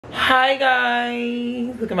Hi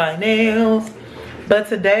guys, look at my nails. But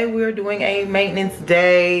today we're doing a maintenance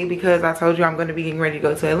day because I told you I'm going to be getting ready to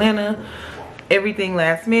go to Atlanta. Everything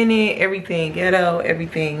last minute, everything ghetto,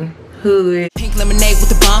 everything hood. Pink lemonade with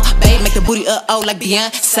the bomb, babe, make the booty oh like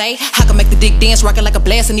Beyonce. I can make the dick dance, rockin' like a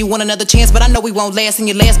blast, and you want another chance, but I know we won't last. And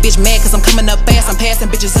your last bitch mad cause I'm coming up fast. I'm passing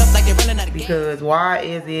bitches up like they're running out of gas. Because why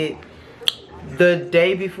is it the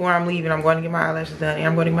day before I'm leaving, I'm going to get my eyelashes done and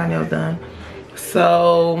I'm going to get my nails done.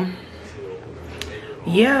 So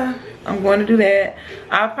yeah, I'm going to do that.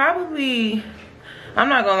 I'm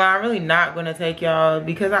not gonna lie, I'm really not gonna take y'all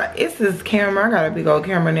because it's this camera. I got a big old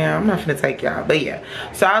camera now. I'm not gonna take y'all, but yeah.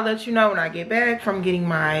 So I'll let you know when I get back from getting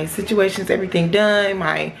my situations, everything done,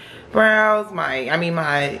 my brows, my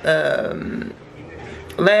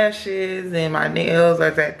lashes and my nails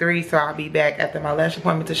are at 3, so I'll be back after my lash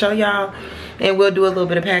appointment to show y'all, and we'll do a little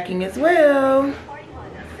bit of packing as well.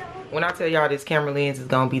 When I tell y'all this camera lens is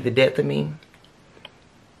gonna be the death of me,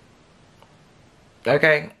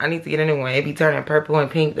 okay, I need to get a new one. It be turning purple and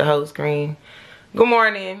pink the whole screen. Good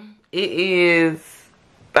morning. It is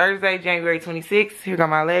Thursday, January 26th. Here got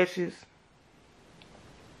my lashes.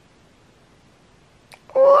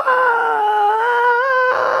 Whoa.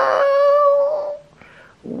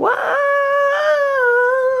 Whoa.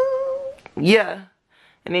 Yeah.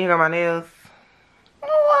 And then here got my nails.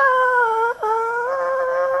 Whoa.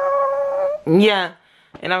 Yeah.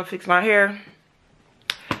 And I'm gonna fix my hair.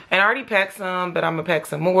 And I already packed some, but I'm gonna pack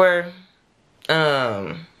some more.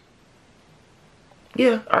 Yeah,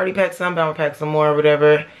 I already packed some, but I'm gonna pack some more or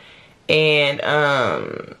whatever. And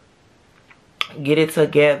get it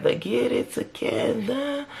together. Get it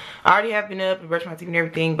together. I already have been up and brushed my teeth and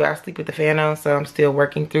everything, but I sleep with the fan on, so I'm still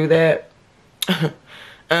working through that.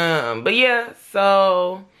 But yeah,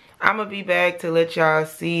 so I'm gonna be back to let y'all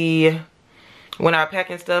see when I pack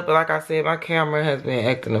and stuff. But like I said, my camera has been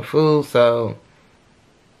acting a fool, so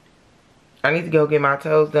I need to go get my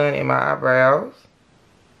toes done and my eyebrows.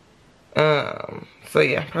 So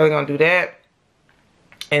yeah, probably gonna do that.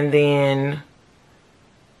 And then,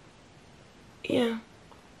 yeah.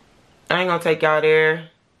 I ain't gonna take y'all there.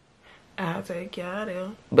 I'll take y'all there.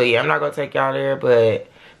 But yeah, I'm not gonna take y'all there, but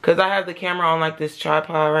cause I have the camera on like this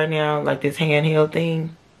tripod right now, like this handheld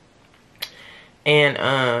thing. And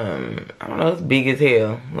I don't know, it's big as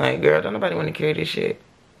hell. Like, girl, don't nobody wanna carry this shit.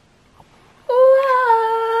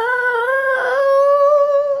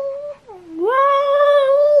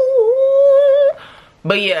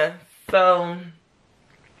 But yeah, so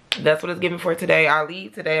that's what it's giving for today. I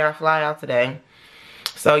leave today, I fly out today.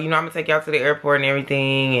 So, you know, I'm gonna take y'all to the airport and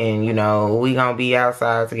everything, and you know, we gonna be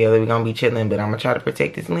outside together, we gonna be chilling, but I'm gonna try to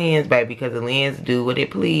protect this lens, baby, because the lens do what it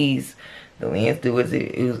please. The lens do as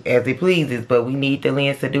it pleases, but we need the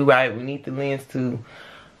lens to do right. We need the lens to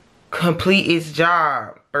complete its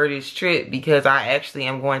job for this trip, because I actually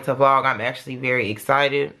am going to vlog. I'm actually very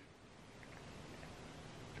excited.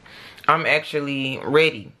 I'm actually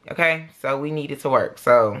ready, okay? So we need it to work.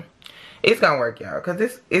 So it's gonna work, y'all,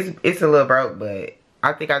 because it's a little broke, but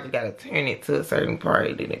I think I just gotta turn it to a certain part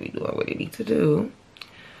and then it be doing what it needs to do.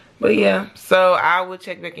 But yeah, so I will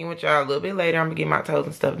check back in with y'all a little bit later. I'm gonna get my toes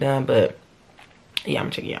and stuff done, but yeah, I'm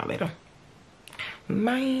checking y'all later.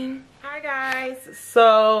 Bye. Hi guys.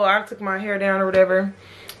 So I took my hair down or whatever,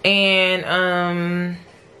 and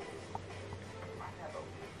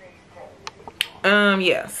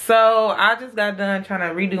yeah, so I just got done trying to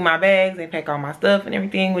redo my bags and pack all my stuff and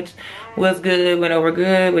everything, which was good, went over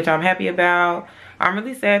good, which I'm happy about. I'm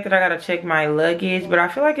really sad that I gotta check my luggage, but I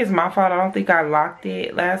feel like it's my fault. I don't think I locked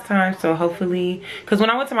it last time, so hopefully, because when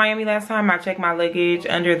I went to Miami last time, I checked my luggage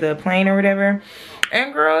under the plane or whatever,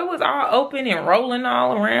 and girl, it was all open and rolling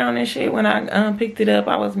all around and shit. When I picked it up,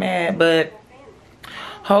 I was mad, but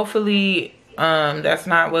hopefully that's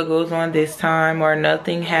not what goes on this time, or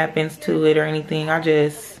nothing happens to it or anything. I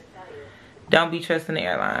just don't be trusting the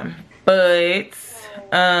airline. But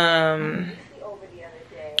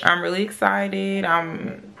I'm really excited.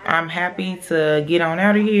 I'm happy to get on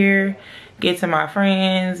out of here, get to my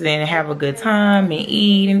friends and have a good time and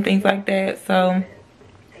eat and things like that. So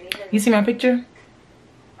you see my picture?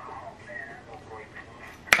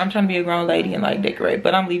 I'm trying to be a grown lady and like decorate,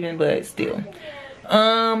 but I'm leaving, but still.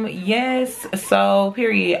 Yes, so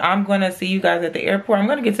period. I'm gonna see you guys at the airport. I'm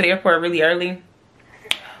gonna get to the airport really early.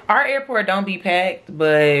 Our airport don't be packed,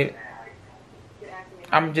 but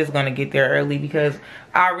I'm just gonna get there early because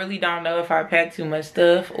I really don't know if I pack too much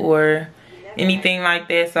stuff or anything like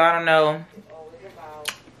that. So I don't know.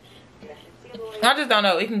 I just don't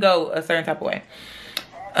know. It can go a certain type of way.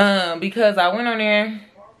 Because I went on there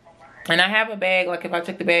and I have a bag. Like if I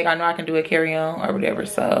check the bag, I know I can do a carry-on or whatever.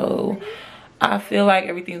 So I feel like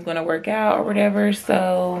everything's gonna work out or whatever.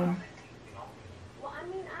 So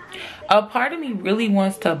a part of me really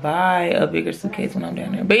wants to buy a bigger suitcase when I'm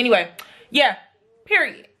down there. But anyway, yeah,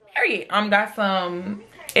 period. Got some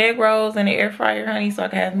egg rolls in the air fryer, honey, so I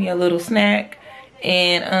can have me a little snack.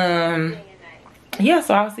 And yeah,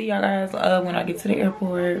 so I'll see y'all guys when I get to the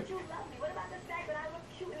airport.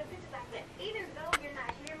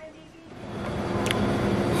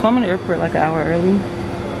 So I'm in the airport like an hour early.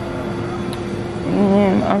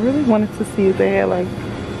 And I really wanted to see if they had like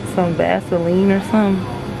some Vaseline or something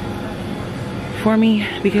for me,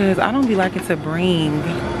 because I don't be liking to bring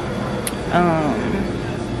I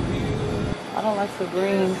don't like to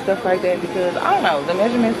bring stuff like that, because I don't know, the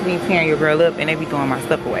measurements be tearing your girl up and they be throwing my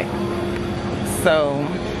stuff away. So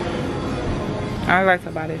I like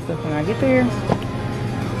to buy that stuff when I get there.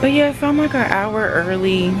 But yeah, so I'm like an hour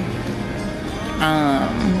early.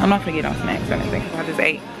 I'm not gonna get no snacks or anything, I just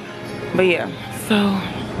ate. But yeah, so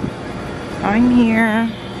I'm here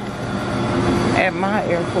at my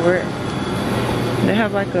airport. They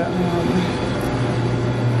have like a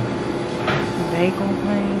bagel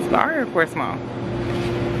place, but our airport's small,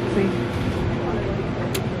 see,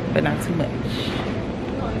 but not too much.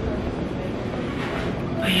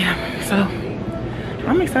 But yeah, so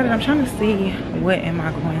I'm excited. I'm trying to see what am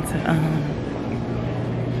I going to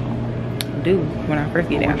do when I first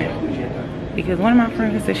get down there, because one of my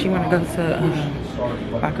friends said she want to go to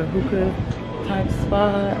like a hookah type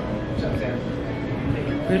spot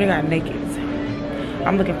where they got nakeds.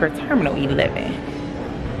 I'm looking for Terminal 11.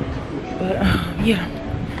 But yeah,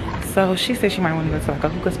 so she said she might want to go to like a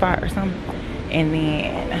hookah spot or something. And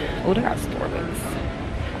then, oh, they got Starbucks.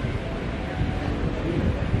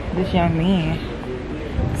 This young man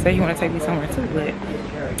said he want to take me somewhere too, but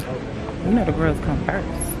you know the girls come first.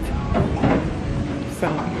 So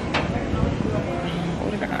what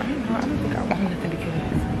do they got? I don't know, I don't think I want nothing,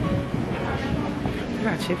 because they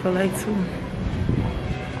got Chick-fil-A too.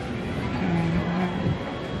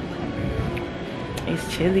 It's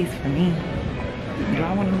Chili's for me. Do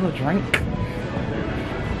I want a little drink?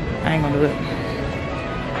 I ain't gonna do it.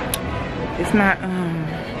 It's not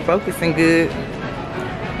focusing good.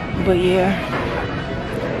 But yeah.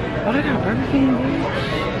 Oh, they got Burger King, bitch.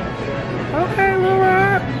 Okay, Lil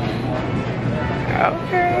Rock.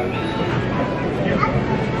 Okay.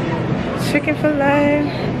 Chicken filet.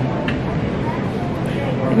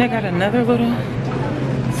 And they got another little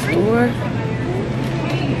store.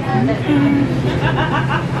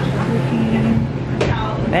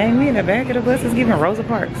 Dang, me in the back of the bus is giving Rosa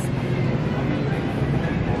Parks.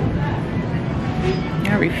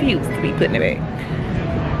 I refuse to be put in the back.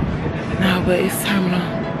 No, but it's Terminal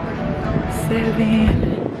 7.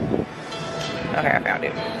 Okay, I found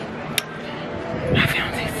it.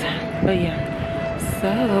 But yeah, so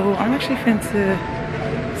I'm actually finna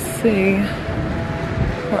see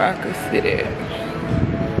where I could sit at.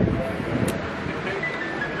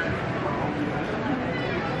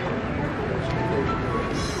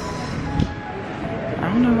 I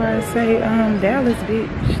don't know why I say Dallas,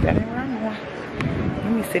 bitch. That ain't where I'm going.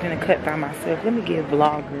 Let me sit in the cut by myself. Let me get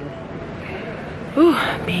vlogger. Ooh,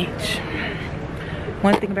 bitch.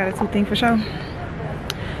 One thing about it, two things for sure.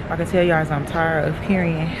 I can tell y'all is I'm tired of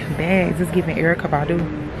carrying bags. It's giving Erica Badu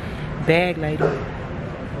bag lady.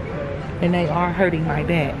 And they are hurting my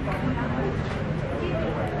back.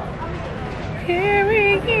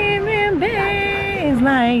 Carrying bags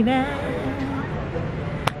like that.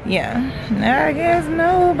 Yeah, I guess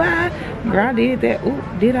nobody. Girl, I did that. Ooh,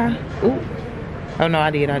 did I? Ooh. Oh no, I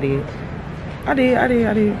did.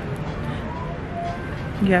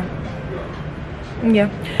 Yeah. Yeah.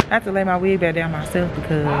 I have to lay my wig back down myself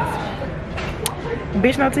because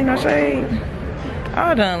bitch, no tea, no shade.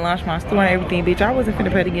 I done launched my store and everything, bitch. I wasn't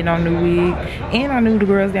finna pay to get no new wig. And I knew the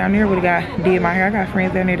girls down there would've did my hair. I got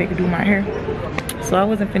friends down there that could do my hair. So I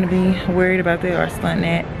wasn't finna be worried about that or stunting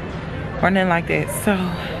that or nothing like that. So,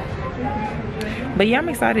 but yeah, I'm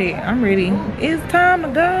excited. I'm ready. It's time to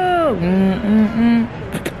go.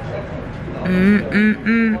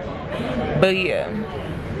 But yeah.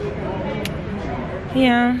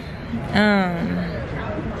 Yeah.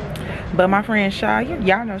 But my friend Shy,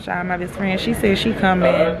 y'all know Shy, my best friend, she said she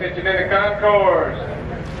coming. Attention in the concourse.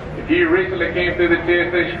 If you recently came through the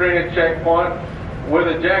TSA screening checkpoint with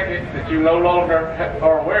a jacket that you no longer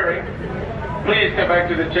are wearing, please come back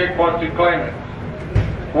to the checkpoint to claim it.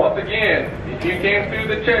 Once again, if you came through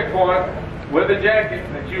the checkpoint with a jacket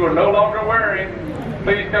that you are no longer wearing,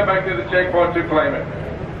 please come back to the checkpoint to claim it.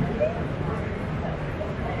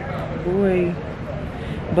 Boy.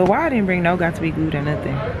 But why I didn't bring no got to be good or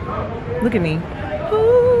nothing. Look at me.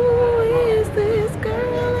 Who is this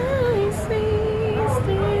girl I see?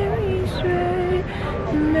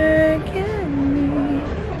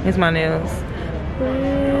 It's my nails.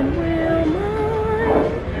 When will my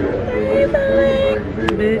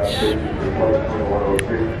bitch?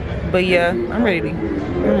 But yeah, I'm ready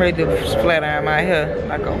to flat iron my hair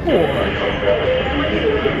like a whore.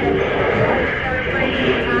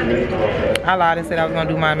 I lied and said I was gonna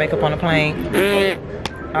do my makeup on the plane.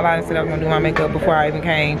 I lied and said I was gonna do my makeup before I even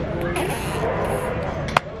came.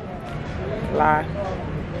 Lie.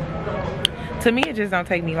 To me, it just don't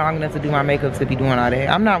take me long enough to do my makeup to be doing all that.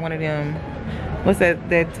 I'm not one of them. What's that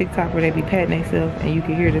TikTok where they be patting themselves and you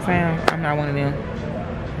can hear the sound? I'm not one of them.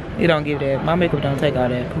 It don't give that. My makeup don't take all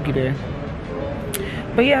that. Cookie bear.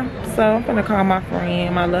 But yeah, so I'm gonna call my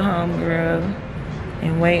friend, my little homegirl,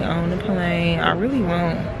 and wait on the plane. I really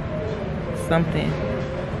want something.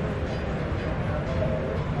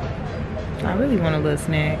 I really want a little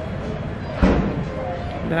snack,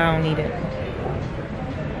 but I don't need it.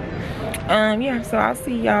 Yeah, so I'll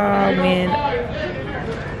see y'all when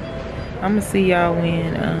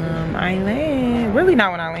I land. Really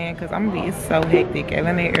not when I land, because it's so hectic.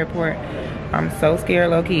 Atlanta airport, I'm so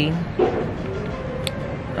scared low-key.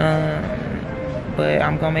 But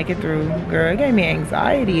I'm gonna make it through. Girl, it gave me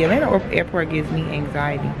anxiety. Atlanta airport gives me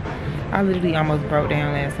anxiety. I literally almost broke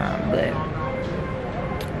down last time, but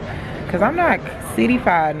because I'm not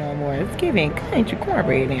cityfied no more. It's giving country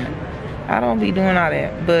cornbread now. I don't be doing all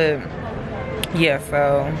that, but yeah,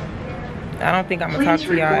 so I don't think I'm gonna talk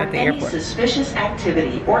to y'all at the airport. Please report any suspicious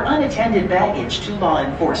activity or unattended baggage to law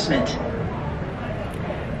enforcement.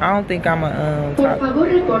 I don't think I'm gonna Por favor,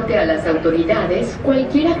 reporte a las autoridades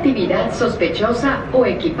cualquier actividad sospechosa o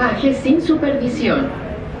equipaje sin supervisión.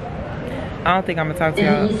 I don't think I'm gonna talk to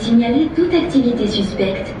y'all. Veuillez signaler toute activité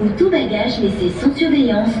suspecte ou tout bagage laissé sans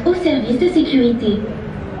surveillance au service de sécurité.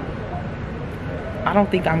 I don't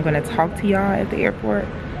think I'm gonna talk to y'all at the airport.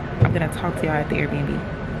 I'm gonna talk to y'all at the Airbnb.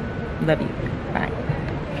 Love you. Bye.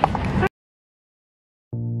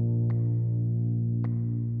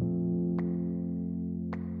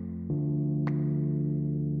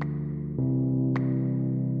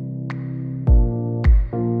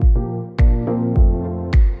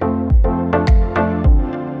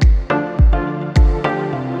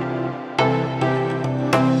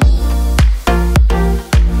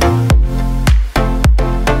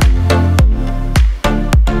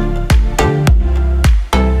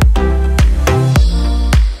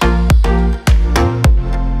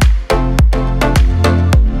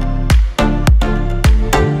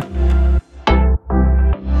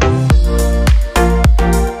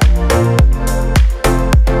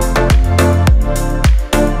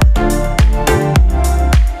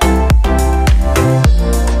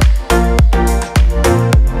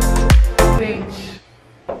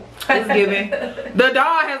 The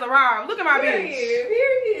dog has arrived. Look at my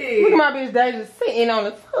bitch. Look at my bitch Deja sitting on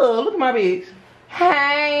the tub. Look at my bitch.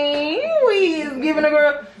 Hey, we is giving a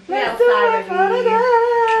girl. Let's do it for the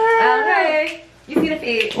girl. Okay. You see the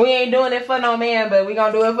fit. We ain't doing it for no man, but we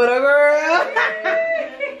gonna do it for the girl.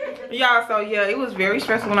 Y'all, so yeah, it was very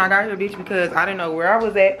stressful when I got here, bitch, because I didn't know where I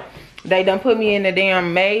was at. They done put me in the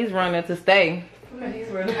damn maze runner to stay.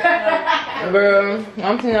 Girl,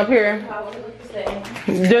 I'm sitting up here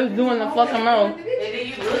just doing the fucking most.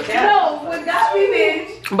 No, would that be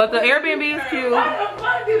bitch? But the Airbnb is cute.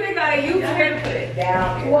 Why do they got a U-turn to put it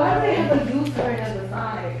down? Why do they have a U-turn as a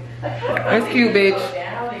sign? It's cute, bitch.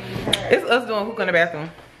 It's us doing hookah in the bathroom.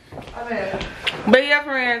 But yeah,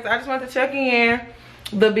 friends, I just want to check in.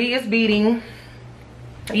 The beat is beating.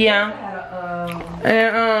 Yeah.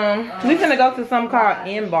 And we finna go to something called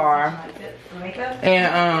In Bar.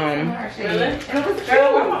 And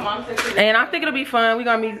I think it'll be fun. We're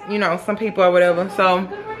gonna meet, you know, some people or whatever. So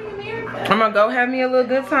I'm gonna go have me a little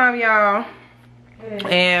good time, y'all.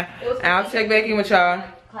 And I'll check back in with y'all.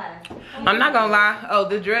 I'm not gonna lie. Oh,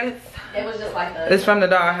 the dress. It was just like it's from the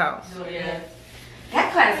Dollhouse. Yeah.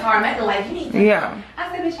 That class is hard. I feel like you need to. Yeah.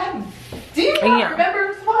 I said, bitch, do you not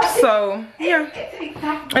remember what? So yeah,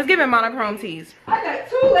 let's give it monochrome tees. I got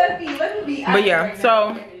two left. Let me be. But yeah,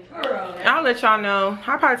 so I'll let y'all know.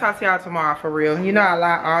 I'll probably talk to y'all tomorrow for real. You know I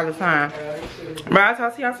lie all the time. But I'll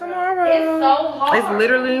talk to y'all tomorrow. It's so hard. It's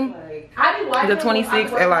literally the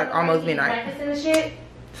 26th at like almost midnight.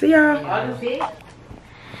 See y'all.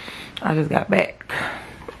 I just got back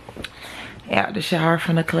out the shower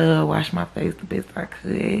from the club, washed my face the best I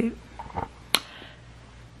could.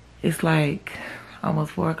 It's like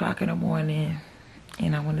almost 4 o'clock in the morning,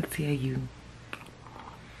 and I want to tell you,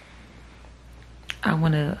 I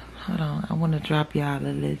want to drop y'all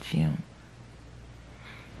a little gem.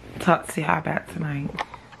 Talk to y'all about tonight.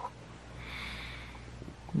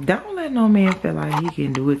 Don't let no man feel like he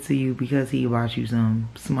can do it to you because he bought you some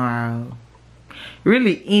smile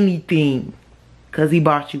Really anything. Because he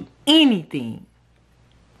bought you anything.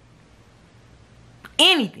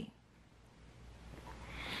 Anything.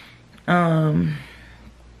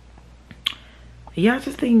 Y'all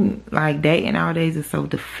just think like dating nowadays is so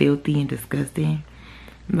filthy and disgusting.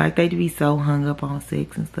 Like they be so hung up on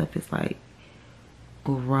sex and stuff. It's like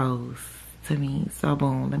gross to me. So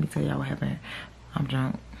boom, let me tell y'all what happened. I'm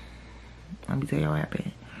drunk. Let me tell y'all what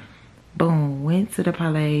happened. Boom, went to the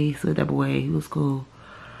place with that boy. He was cool.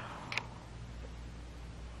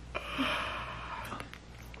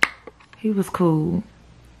 He was cool.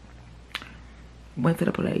 Went to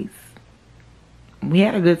the place. We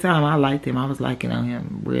had a good time. I liked him. I was liking on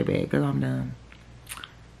him real bad because I'm done.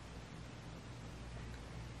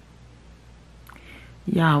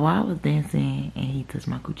 Y'all, while I was dancing and he touched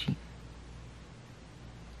my coochie,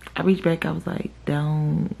 I reached back. I was like,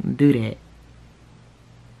 don't do that.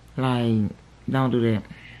 Like, don't do that.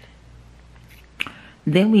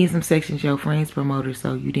 Then we in some sections your friends promoted,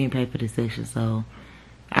 so you didn't pay for the section. So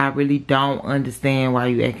I really don't understand why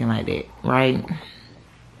you acting like that, right?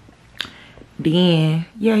 Then,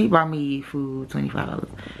 yeah, he bought me food, $25.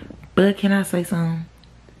 But can I say something?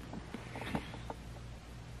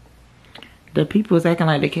 The people was acting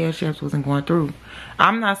like the cash apps wasn't going through.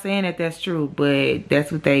 I'm not saying that that's true, but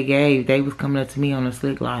that's what they gave. They was coming up to me on the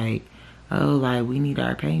slick like, oh, like, we need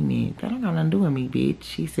our payment. That don't got nothing to do with me, bitch.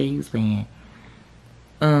 He said he was paying.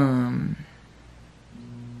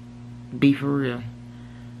 Be for real.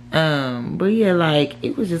 But yeah, like,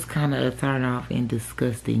 it was just kind of a turn off and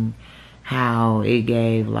disgusting how it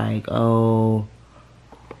gave like, oh,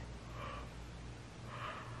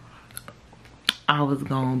 I was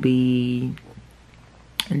gonna be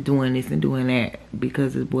doing this and doing that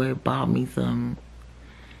because this boy bought me something.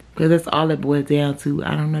 Because that's all that boy's down to.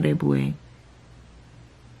 I don't know that boy.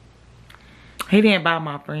 He didn't buy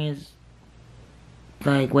my friends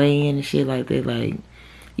like way in and shit like that. Like,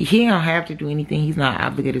 he don't have to do anything. He's not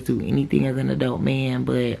obligated to do anything as an adult man.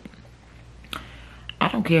 But I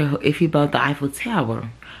don't care if he bought the Eiffel Tower.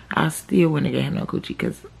 I still wouldn't get him no coochie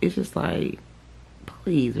because it's just like,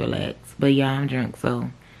 please relax. But yeah, I'm drunk, so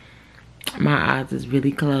my eyes is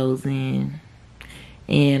really closing.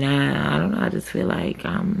 And I don't know, I just feel like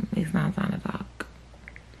it's not time to talk.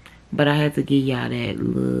 But I had to give y'all that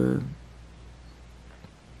little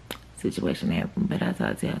situation that happened. But I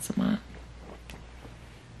talked to y'all tomorrow.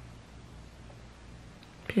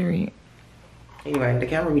 Period. Anyway, the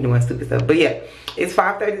camera be doing stupid stuff. But yeah, it's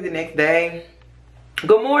 5:30 the next day.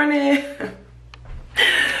 Good morning.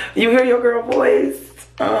 You hear your girl voice.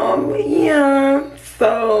 Yeah.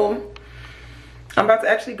 So I'm about to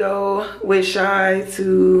actually go with Shy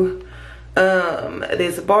to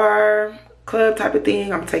this bar club type of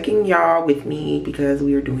thing. I'm taking y'all with me because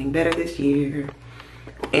we are doing better this year.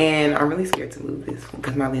 And I'm really scared to move this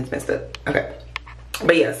because my lens messed up. Okay.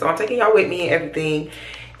 But yeah, so I'm taking y'all with me and everything.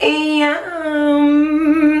 And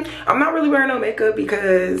I'm not really wearing no makeup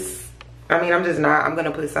because I mean I'm just not. I'm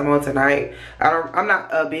gonna put some on tonight. I'm not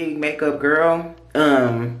a big makeup girl.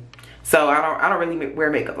 So I don't really wear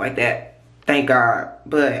makeup like that. Thank God.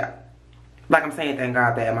 But like I'm saying, thank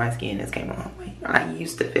God that my skin has came a long way. I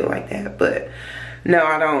used to feel like that, but no,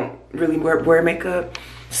 I don't really wear makeup.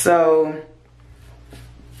 So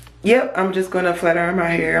yep, I'm just gonna flat iron my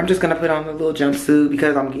hair. I'm just gonna put on a little jumpsuit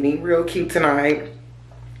because I'm getting real cute tonight.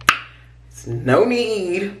 No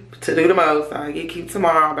need to do the most. I'll get cute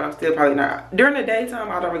tomorrow, but I'm still probably not. During the daytime,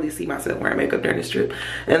 I don't really see myself wearing makeup during this trip.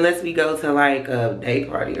 Unless we go to like a day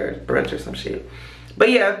party or brunch or some shit. But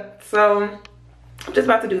yeah, so I'm just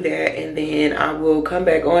about to do that. And then I will come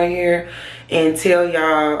back on here and tell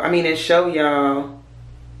y'all, and show y'all.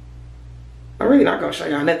 I'm really not gonna show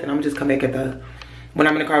y'all nothing. I'm just come back at when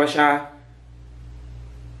I'm in the car with Shy.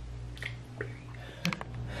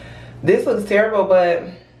 This looks terrible, but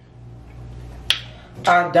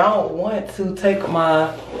I don't want to take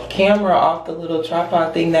my camera off the little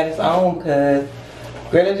tripod thing that it's on because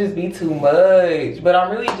it'll just be too much. But I'm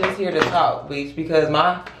really just here to talk, bitch, because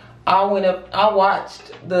I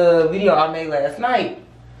watched the video I made last night.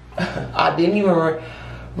 I didn't even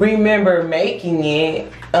remember making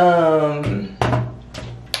it. But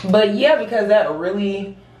yeah, because that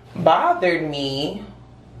really bothered me.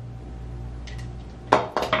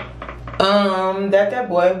 That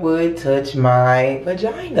boy would touch my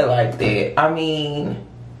vagina like that.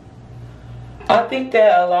 I think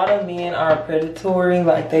that a lot of men are predatory,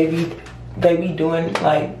 like they be doing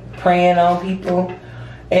like preying on people,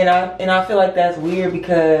 and I feel like that's weird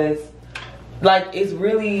because like it's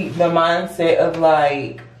really the mindset of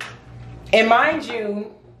like, and mind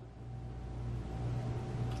you,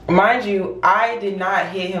 mind you, I did not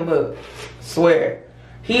hit him up. Swear.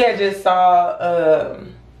 He had just saw,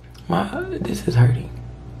 this is hurting.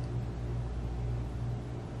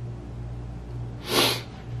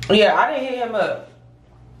 Yeah, I didn't hit him up.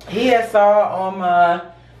 He had saw on my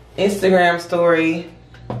Instagram story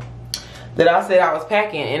that I said I was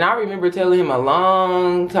packing, and I remember telling him a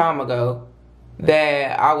long time ago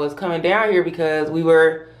that I was coming down here because we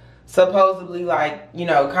were supposedly, like, you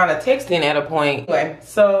know, kind of texting at a point. Anyway,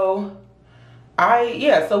 so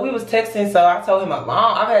so we was texting. So I told him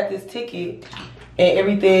I've had this ticket and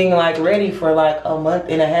everything like ready for like a month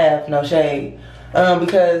and a half, no shade,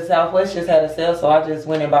 because Southwest just had a sale. So I just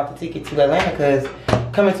went and bought the ticket to Atlanta, because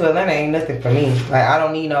coming to Atlanta ain't nothing for me. Like, I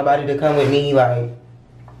don't need nobody to come with me. Like,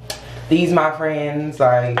 these my friends,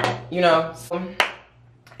 like, you know. So,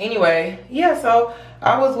 anyway, yeah, so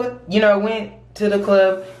I was with, you know, went to the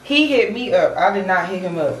club. He hit me up. I did not hit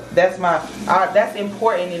him up. That's that's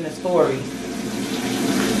important in the story.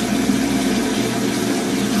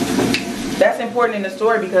 That's important in the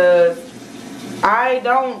story because I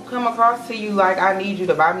don't come across to you like I need you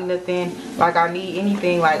to buy me nothing, like I need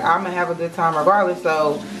anything. Like, I'm gonna have a good time regardless.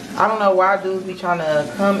 So I don't know why dudes be trying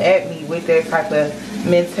to come at me with that type of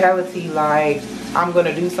mentality, like I'm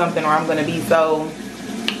gonna do something or I'm gonna be so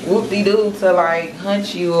whoop-de-doo to like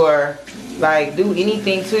hunt you or like do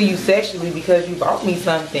anything to you sexually because you bought me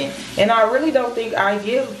something. And I really don't think I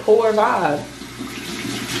give poor vibes.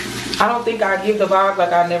 I don't think I give the vibes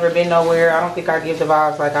like I've never been nowhere. I don't think I give the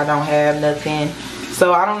vibes like I don't have nothing.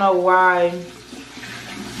 So I don't know why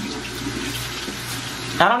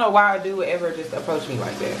a dude would ever just approach me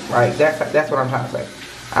like that. Right? That's what I'm trying to say.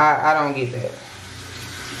 I don't get that.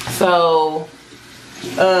 So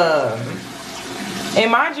and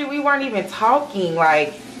mind you, we weren't even talking,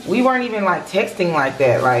 like we weren't even like texting like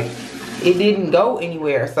that. Like, it didn't go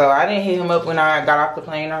anywhere. So I didn't hit him up when I got off the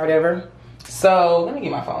plane or whatever. So let me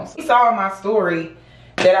get my phone. He saw my story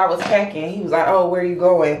that I was packing. He was like, oh, where are you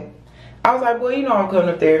going? I was like, boy, you know I'm coming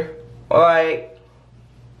up there. Like,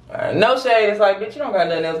 no shade. It's like, bitch, you don't got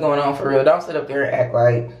nothing else going on for real. Don't sit up there and act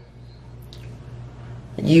like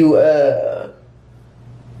you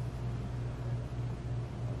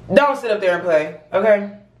don't sit up there and play,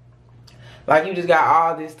 okay? Like, you just got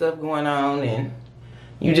all this stuff going on and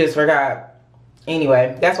you just forgot.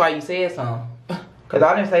 Anyway, that's why you said something. Because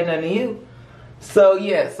I didn't say nothing to you. So,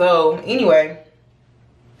 yeah. So, anyway.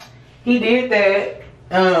 He did that.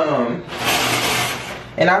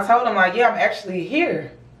 And I told him, like, yeah, I'm actually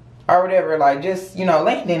here. Or whatever. Like, just, you know,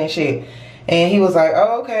 landing and shit. And he was like,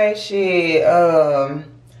 oh, okay, shit.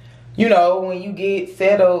 You know, when you get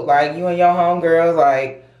settled, like, you and your homegirls,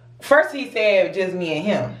 like, first he said just me and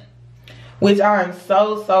him. Which I'm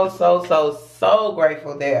so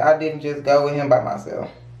grateful that I didn't just go with him by myself.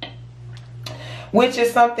 Which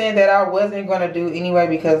is something that I wasn't going to do anyway,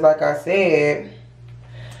 because like I said,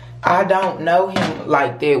 I don't know him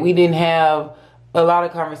like that. We didn't have a lot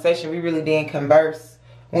of conversation. We really didn't converse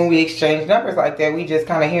when we exchanged numbers like that. We just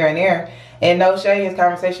kind of here and there. And no shade, his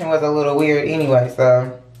conversation was a little weird anyway.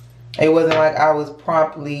 So it wasn't like I was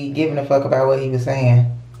promptly giving a fuck about what he was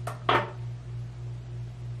saying.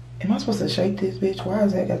 Am I supposed to shake this bitch? Why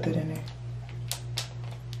is that got that in there?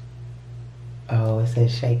 Oh, it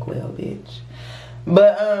says shake well, bitch.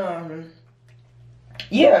 But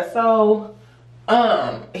yeah, so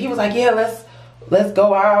he was like, yeah, let's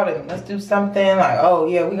go out and let's do something. Like, oh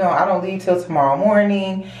yeah, I don't leave till tomorrow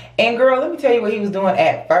morning. And girl, let me tell you what he was doing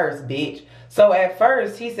at first, bitch. So at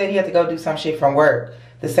first he said he had to go do some shit from work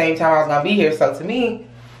the same time I was gonna be here. So to me,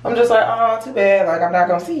 I'm just like, oh, too bad, like I'm not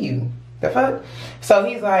gonna see you. The fuck? So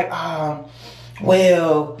he's like,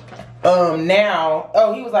 well, now,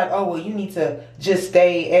 oh, he was like, oh, well, you need to just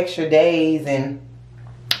stay extra days and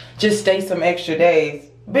just stay some extra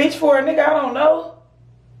days. Bitch, for a nigga I don't know?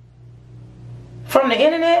 From the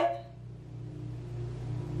internet?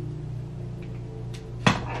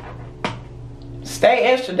 Stay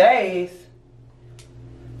extra days?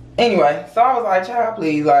 Anyway, so I was like, child,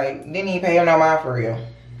 please, like, didn't even pay him no mind for real.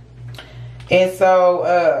 And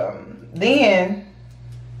so, then,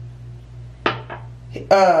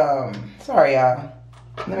 sorry y'all,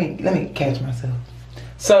 let me catch myself.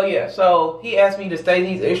 So yeah, so he asked me to stay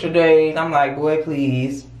these extra days. I'm like, boy,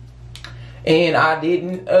 please. And I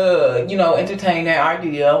didn't, you know, entertain that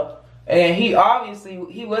idea. And he obviously,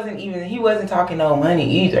 he wasn't talking no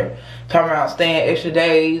money either. Talking about staying extra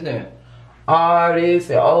days and all this,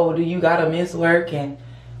 and oh, do you gotta miss work?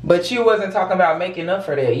 But you wasn't talking about making up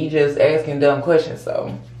for that. You just asking dumb questions.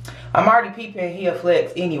 So I'm already peeping he a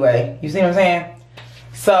flex anyway. You see what I'm saying?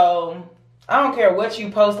 So I don't care what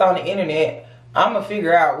you post on the internet. I'm gonna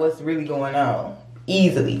figure out what's really going on.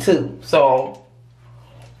 easily too. So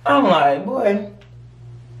I'm like, boy,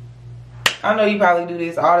 I know you probably do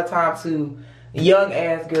this all the time to young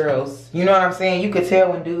ass girls. You know what I'm saying? You could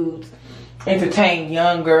tell when dudes entertain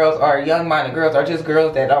young girls or young minded girls or just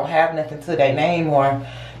girls that don't have nothing to their name or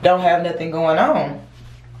don't have nothing going on,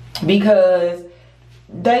 because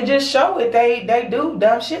they just show it. They do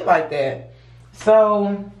dumb shit like that.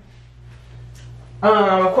 So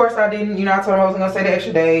of course I didn't, you know, I told him I wasn't gonna say the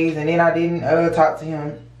extra days, and then I didn't talk to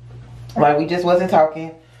him. Like, we just wasn't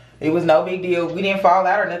talking. It was no big deal. We didn't fall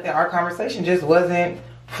out or nothing. Our conversation just wasn't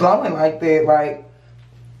flowing like that. Like,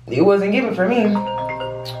 it wasn't given for me.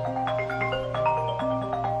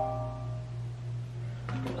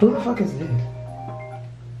 Who the fuck is this?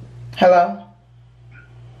 Hello?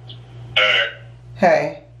 Hey.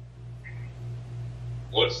 Hey.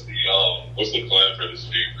 What's the plan for this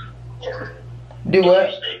week? Or Do what?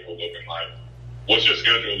 What's your schedule looking like? What's your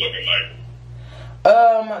schedule looking like?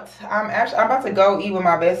 I'm about to go eat with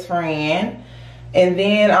my best friend, and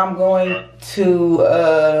then I'm going to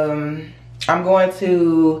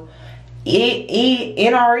eat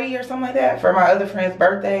NRE or something like that for my other friend's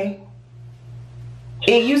birthday.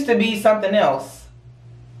 It used to be something else.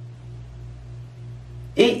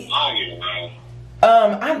 I don't even know.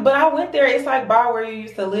 But I went there. It's like by where you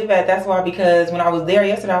used to live at. That's why, because when I was there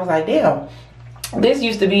yesterday, I was like, damn, this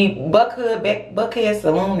used to be Buckhead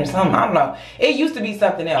Saloon or something. I don't know. It used to be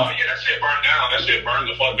something else. Oh yeah, that shit burned down. That shit burned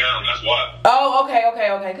the fuck down. That's why. Oh, okay.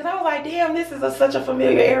 Because I was like, damn, this is such a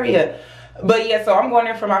familiar area. But yeah, so I'm going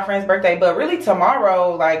there for my friend's birthday. But really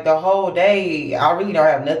tomorrow, like the whole day, I really don't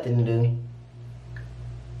have nothing to do.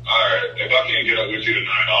 Alright, if I can't get up with you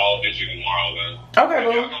tonight, I'll hit you tomorrow then. Okay,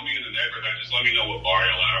 if boo. y'all gonna be in the neighborhood, just let me know what bar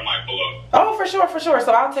you're at. I might pull up. Oh, for sure.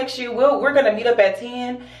 So I'll text you. We're gonna meet up at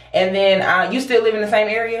 10, and then you still live in the same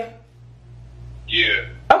area? Yeah.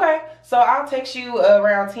 Okay, so I'll text you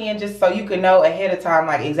around 10 just so you can know ahead of time,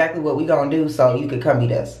 like exactly what we gonna do, so you can come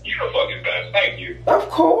meet us. You're the fucking best. Thank you. Of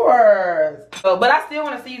course. But I still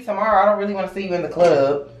want to see you tomorrow. I don't really want to see you in the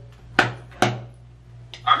club.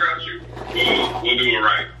 I got you. We'll do it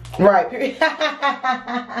right. Right, period.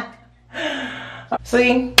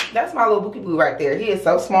 See, that's my little bookie boo right there. He is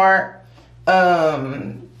so smart.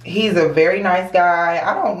 He's a very nice guy.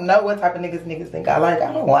 I don't know what type of niggas think I like.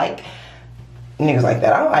 I don't like niggas like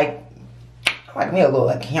that. I like me a little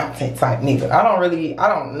accountant type nigga. I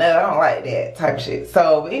don't know. I don't like that type of shit.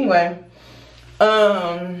 So, but anyway,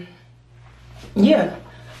 yeah.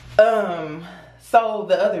 So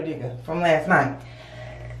the other nigga from last night,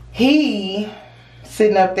 he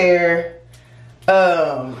sitting up there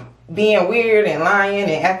being weird and lying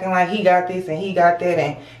and acting like he got this and he got that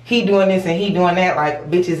and he doing this and he doing that, like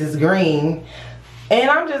bitches is green. And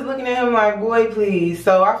I'm just looking at him like, boy, please.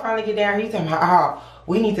 So I finally get down. He's talking about, oh,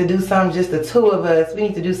 we need to do something just the two of us. We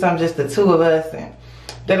need to do something just the two of us. And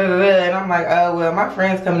da-da-da-da. And I'm like, oh, well, my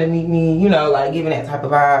friend's coming to meet me, you know, like giving that type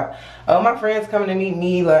of vibe. Oh, my friend's coming to meet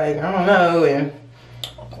me, like, I don't know, and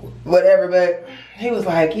whatever. But he was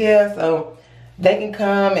like, yeah, so they can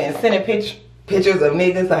come and send a pictures of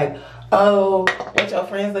niggas like, oh, what your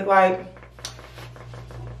friends look like.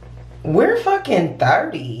 We're fucking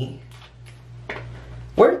 30.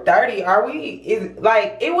 We're 30. Are we? Is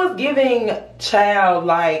like, it was giving child,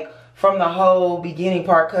 like, from the whole beginning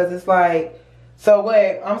part, because it's like, so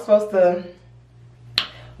what, I'm supposed to,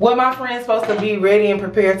 what, my friend's supposed to be ready and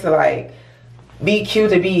prepared to, like, be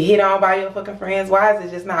cute, to be hit on by your fucking friends? Why is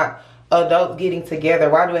it just not adults getting together?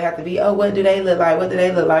 Why do it have to be, oh, what do they look like? What do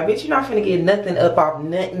they look like? Bitch, you're not finna get nothing up off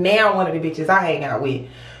now one of the bitches I hang out with.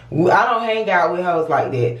 I don't hang out with hoes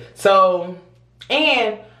like that. So,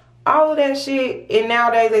 and all of that shit, and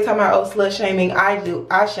nowadays they talking about, oh, slut shaming.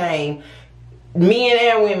 I shame men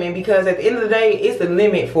and women, because at the end of the day, it's the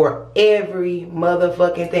limit for every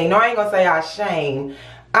motherfucking thing. No, I ain't gonna say I shame.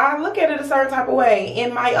 I look at it a certain type of way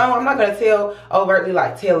in my own. I'm not gonna tell overtly,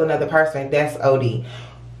 like, tell another person that's OD.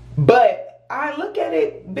 But I look at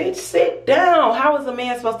it, bitch, sit down. How is a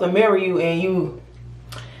man supposed to marry you and you,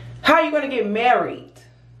 how are you gonna get married?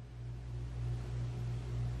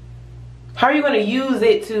 How are you gonna use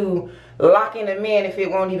it to lock in a man if it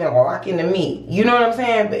won't even lock into me? You know what I'm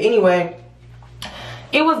saying? But anyway,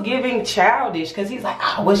 it was giving childish, because he's like,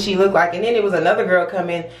 oh, what she look like? And then there was another girl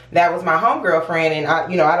coming that was my homegirl friend, and I,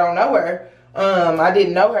 you know, I don't know her. I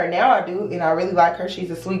didn't know her. Now I do, and I really like her.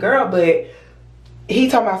 She's a sweet girl. But he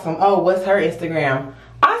talking about some, oh, what's her Instagram?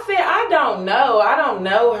 I said, I don't know. I don't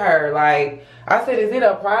know her. Like, I said, is it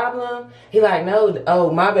a problem? He like, no,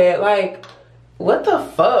 oh, my bad. Like, what the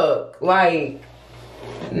fuck? Like,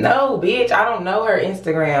 no, bitch, I don't know her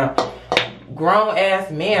Instagram. Grown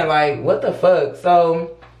ass man, like, what the fuck?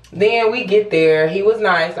 So Then we get there. He was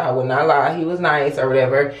nice. I would not lie. He was nice or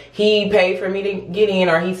whatever. He paid for me to get in,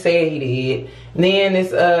 or he said he did. Then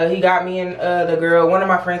this he got me and the girl. One of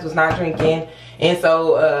my friends was not drinking, and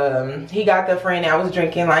so he got the friend that was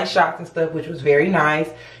drinking like shots and stuff, which was very nice.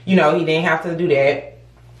 You know, he didn't have to do that.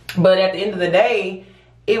 But at the end of the day,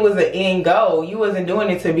 it was an end goal. You wasn't doing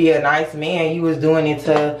it to be a nice man. You was doing it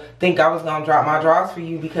to think I was gonna drop my drawers for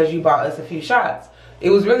you because you bought us a few shots. It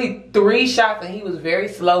was really 3 shots, and he was very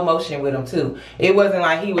slow motion with them too. It wasn't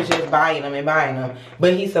like he was just buying them and buying them.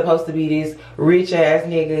 But he's supposed to be this rich ass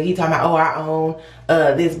nigga. He talking about, oh, I own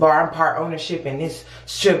this bar, I'm part ownership in this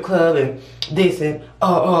strip club and this and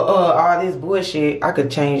all this bullshit. I could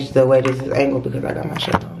change the way this is angled because I got my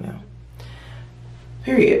shirt on now.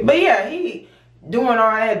 Period. But yeah, he doing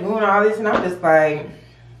all that, doing all this, and I'm just like,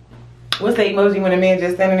 what's the emoji when a man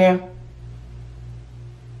just standing there?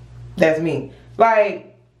 That's me.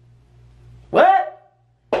 Like, what?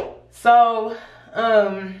 So,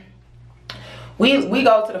 we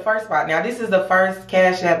go to the first spot. Now, this is the first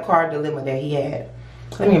Cash App card dilemma that he had.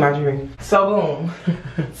 Let me get my jewelry. So, boom.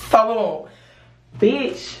 So, boom.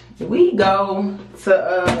 Bitch, we go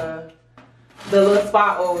to the little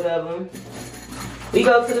spot or whatever. We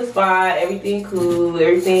go to the spot, everything cool,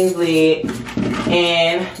 everything's lit.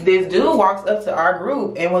 And this dude walks up to our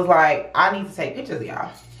group and was like, I need to take pictures of y'all.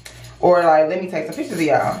 Or like, let me take some pictures of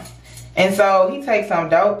y'all. And so he takes some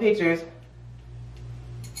dope pictures.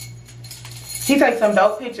 He takes some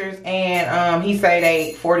dope pictures and he say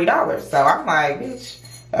they $40. So I'm like, bitch,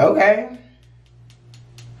 okay.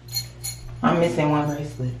 I'm missing one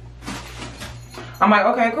bracelet. I'm like,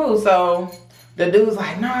 okay, cool. So the dude's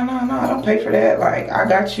like, no, don't pay for that. Like, I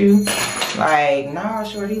got you. Like, nah,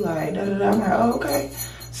 shorty, like, da-da-da. I'm like, oh, okay.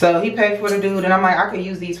 So he paid for the dude, and I'm like, I could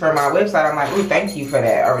use these for my website. I'm like, ooh, thank you for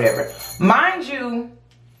that, or whatever. Mind you,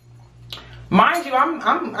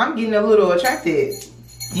 I'm getting a little attracted.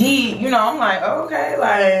 He, you know, I'm like, okay,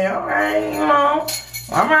 like, all right, you know,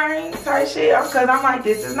 all right, type shit. Because I'm like,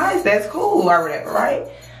 this is nice, that's cool, or whatever, right?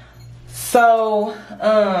 So,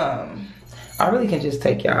 I really can just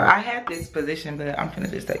take y'all. I had this position, but I'm gonna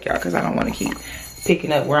just take y'all because I don't want to keep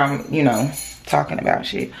picking up where I'm, you know, talking about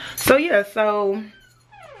shit. So yeah, so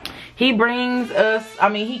he brings us, I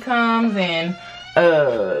mean, he comes and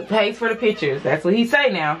pays for the pictures. That's what he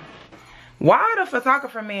say now. Why the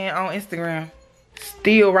photographer man on Instagram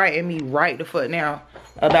still writing me right the fuck now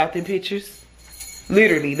about the pictures?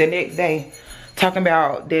 Literally the next day, talking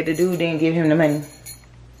about that the dude didn't give him the money.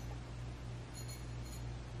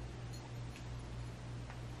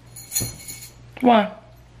 Why?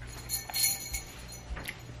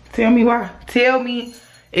 Tell me why. Tell me,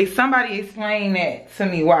 if somebody explain that to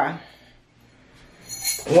me, why?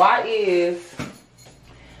 Why is,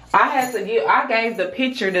 I gave the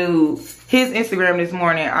picture dude his Instagram this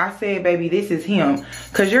morning. I said, baby, this is him.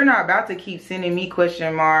 Because you're not about to keep sending me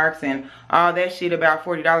question marks and all that shit about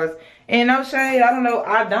 $40. And no shade, I don't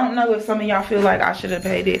know if some of y'all feel like I should have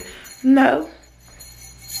paid it. No.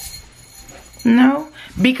 No.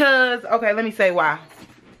 Because, okay, let me say why.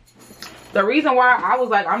 The reason why I was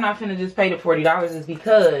like, I'm not finna just pay the $40 is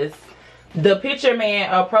because the picture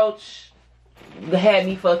man approach had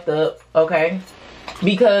me fucked up, okay?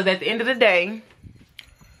 Because at the end of the day,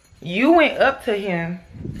 you went up to him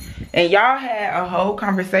and y'all had a whole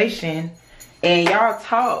conversation and y'all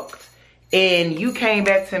talked and you came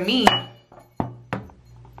back to me.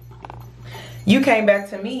 You came back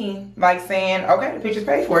to me like saying, okay, the picture's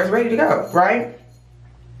paid for, it's ready to go, right?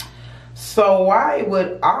 So why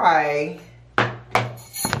would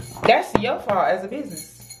that's your fault as a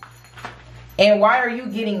business. And why are you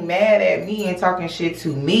getting mad at me and talking shit to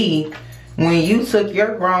me when you took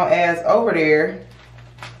your grown ass over there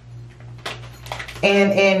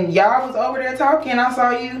and y'all was over there talking? I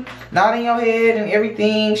saw you nodding your head and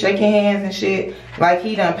everything, shaking hands and shit, like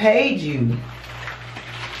he done paid you.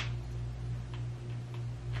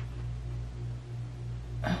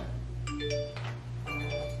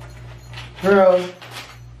 Girl,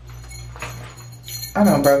 I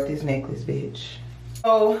done broke this necklace, bitch.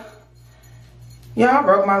 So, yeah, I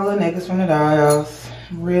broke my little necklace from the dollhouse.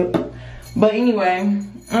 Rip. But anyway,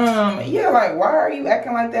 yeah, like, why are you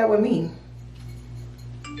acting like that with me?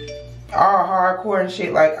 All hardcore and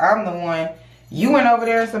shit. Like, I'm the one. You went over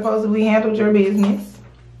there and supposedly handled your business.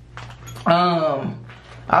 I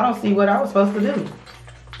don't see what I was supposed to do.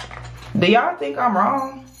 Do y'all think I'm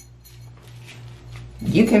wrong?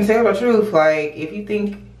 You can tell the truth. Like, if you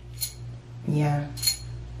think, yeah.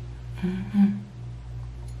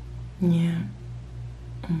 Yeah.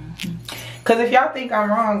 Because if y'all think I'm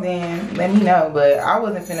wrong, then let me know. But I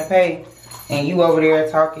wasn't finna pay and you over there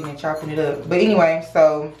talking and chopping it up. But anyway,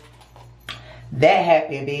 so that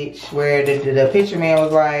happened, bitch, where the picture man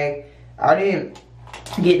was like, I didn't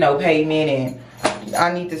get no payment and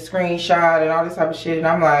I need the screenshot and all this type of shit. And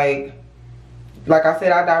I'm like I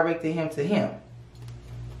said, I directed him to him.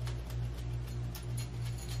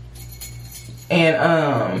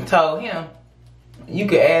 And told him, you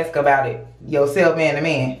could ask about it yourself, man to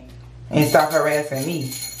man, and stop harassing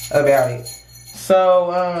me about it.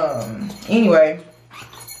 So anyway,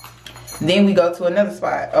 then we go to another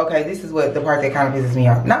spot. Okay, this is what the part that kind of pisses me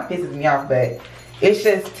off. Not pisses me off, but it's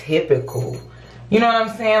just typical. You know what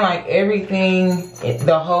I'm saying? Like everything,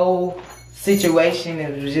 the whole situation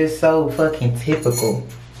is just so fucking typical.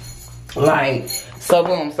 Like, so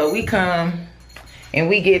boom, so we come and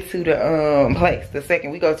we get to the place. The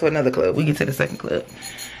second, we go to another club. We get to the second club.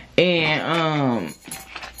 And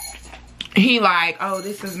he like, oh,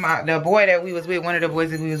 this is the boy that we was with, one of the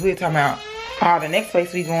boys that we was with, talking about, oh, the next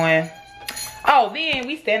place we going. Oh, then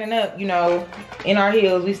we standing up, you know, in our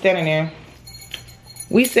heels, we standing there.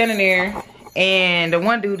 We standing there, and the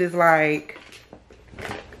one dude is like,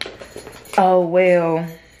 oh, well,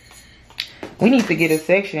 we need to get a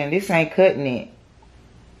section. This ain't cutting it.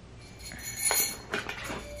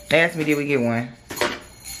 They asked me, did we get one?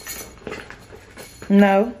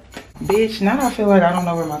 No. Bitch, now I feel like I don't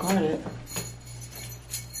know where my card is.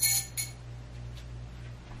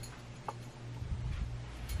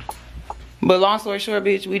 But long story short,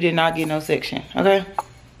 bitch, we did not get no section, okay?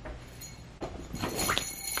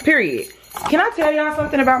 Period. Can I tell y'all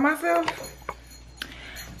something about myself?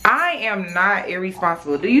 I am not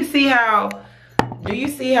irresponsible. Do you see how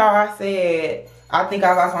I said, I think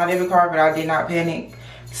I lost my debit card, but I did not panic?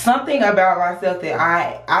 Something about myself that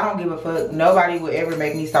I don't give a fuck. Nobody would ever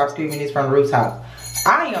make me stop screaming this from the rooftop.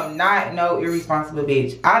 I am not no irresponsible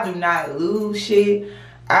bitch. I do not lose shit.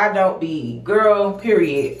 I don't be, girl,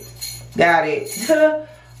 period. Got it.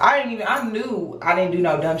 I knew I didn't do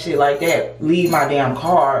no dumb shit like that. Leave my damn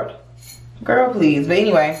card. Girl, please. But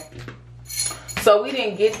anyway, so we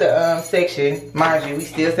didn't get the section. Mind you, we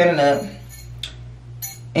still setting up.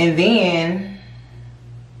 And then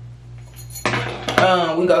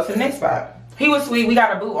we go to the next spot. He was sweet. We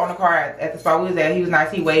got a boot on the car at the spot we was at. He was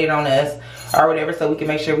nice. He waited on us or whatever so we can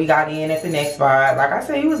make sure we got in at the next spot. Like I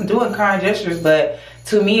said, he was doing kind gestures, but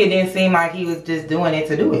to me it didn't seem like he was just doing it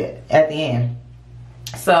to do it at the end.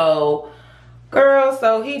 So, girl,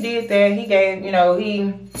 so he did that. He gave, you know,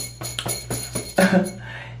 he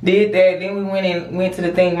did that. Then we went to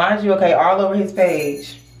the thing. Mind you, okay, all over his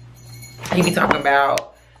page, he be talking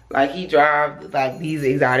about, like, he drives, like, these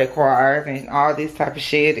exotic cars and all this type of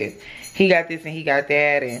shit. And he got this and he got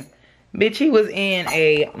that. And, bitch, he was in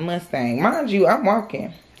a Mustang. Mind you, I'm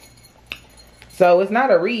walking. So, it's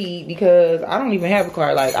not a read because I don't even have a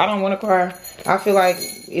car. Like, I don't want a car. I feel like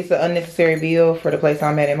it's an unnecessary bill for the place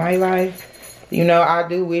I'm at in my life. You know, I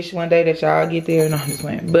do wish one day that y'all get there. No, I'm just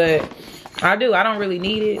playing. But I do. I don't really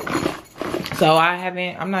need it. So,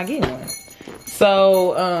 I'm not getting one.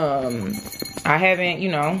 So, I haven't, you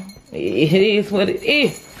know, it is what it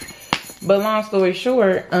is. But long story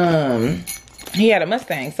short, he had a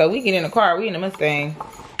Mustang. So we get in the car, we in the Mustang.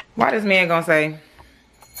 Why this man gonna say,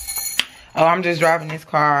 oh, I'm just driving this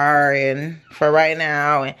car and for right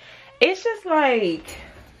now? And it's just like,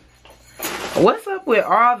 what's up with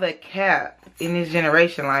all the cap in this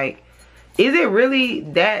generation? Like, is it really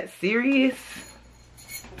that serious?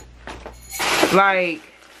 Like,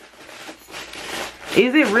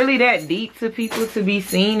 is it really that deep to people to be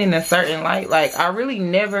seen in a certain light? Like, I really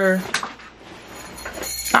never,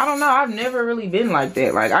 I don't know, I've never really been like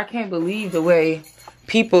that. Like, I can't believe the way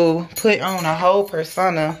people put on a whole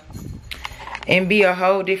persona and be a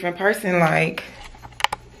whole different person, like.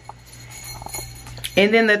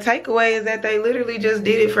 And then the takeaway is that they literally just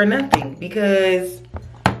did it for nothing. Because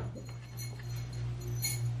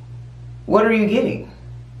what are you getting?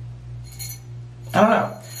 I don't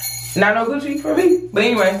know. Not no Gucci for me. But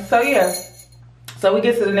anyway, so yeah. So we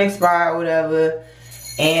get to the next spot or whatever.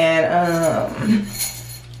 And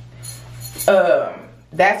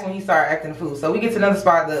that's when he started acting a fool. So we get to another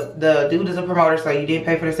spot. The dude is a promoter, so you didn't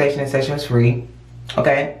pay for the station. The station was free.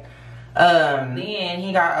 Okay. Then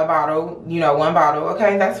he got a bottle, you know, one bottle.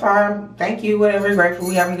 Okay, that's fine. Thank you, whatever. Grateful.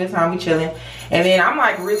 We having a good time. We chilling. And then I'm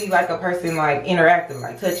like really like a person like interactive,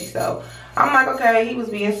 like touchy. So I'm like, okay, he was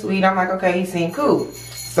being sweet. I'm like, okay, he seemed cool.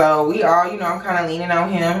 So we all, you know, I'm kind of leaning on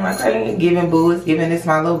him. Like, hey, giving booze, giving this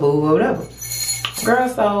my little boo or whatever. Girl,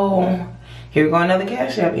 so here we go, another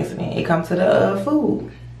Cash App incident. It comes to the food.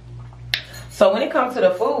 So when it comes to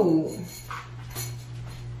the food,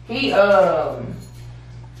 he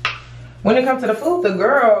when it comes to the food, the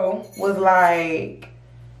girl was like,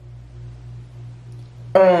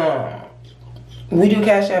 we do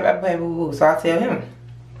Cash App, Apple Pay, woo-woo. So I tell him.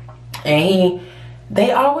 And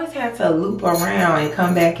they always had to loop around and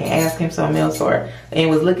come back and ask him something else, and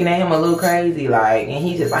was looking at him a little crazy, like, and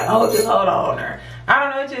he just like, oh, just hold on her. I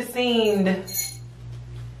don't know, it just seemed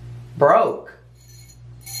broke.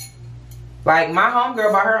 Like, my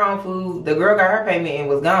homegirl bought her own food. The girl got her payment and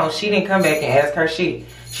was gone. She didn't come back and ask her shit.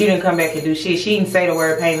 She didn't come back and do shit. She didn't say the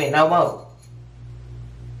word payment no more.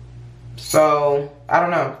 So, I don't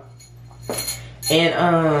know.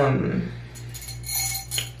 And,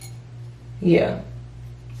 yeah.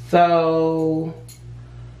 So,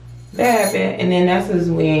 that happened. And then that's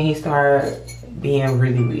when he started being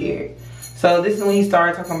really weird. So, this is when he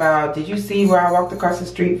started talking about, did you see where I walked across the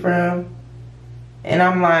street from? And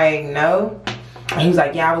I'm like, no. And he was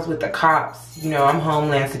like, yeah, I was with the cops. You know, I'm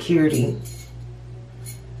Homeland Security.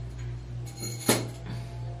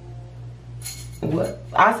 What?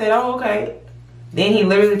 I said, oh, okay. Then he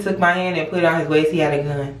literally took my hand and put it on his waist. He had a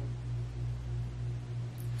gun.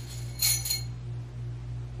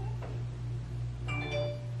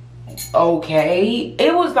 Okay.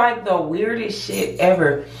 It was like the weirdest shit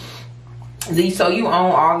ever. So you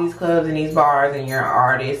own all these clubs and these bars and you're an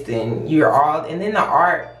artist and you're all, and then the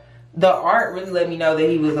art really let me know that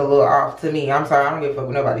he was a little off to me. I'm sorry, I don't give a fuck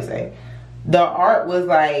what nobody say. The art was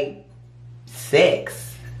like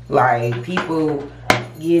sex, like people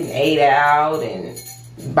getting ate out and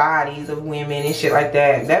bodies of women and shit like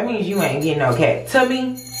that. That means you ain't getting no cat. To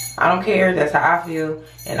me, I don't care. That's how I feel,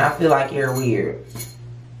 and I feel like you're weird.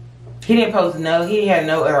 He didn't post he had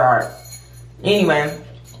no other art. Anyway.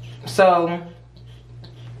 So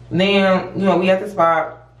then, you know, we at the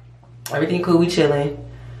spot, everything cool, we chilling.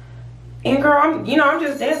 And girl, I'm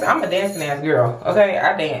just dancing. I'm a dancing ass girl, okay?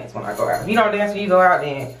 I dance when I go out. If you don't dance when you go out,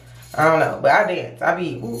 then I don't know. But I dance. I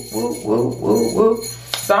be woo, woo, woo, woo, woo.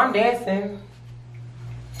 So I'm dancing.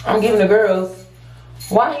 I'm giving the girls.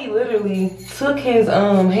 Why he literally took his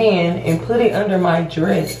hand and put it under my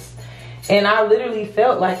dress. And I literally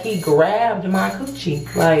felt like he grabbed my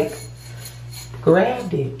coochie. Like,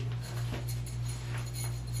 grabbed it.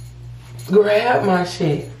 Grab my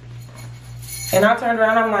shit. And I turned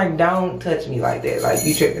around, I'm like, don't touch me like that, like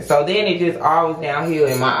you tripping. So then it just all was downhill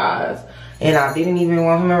in my eyes, and I didn't even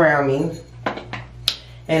want him around me,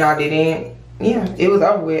 and I didn't, yeah, it was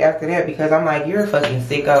over with after that, because I'm like, you're a fucking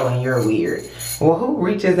sicko and you're weird. Well, who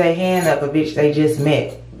reaches their hand up a bitch they just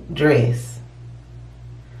met dress?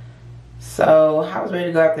 So I was ready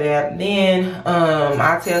to go after that. Then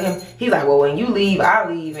I tell him, he's like, well, when you leave, I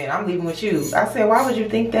leave, and I'm leaving with you. I said, why would you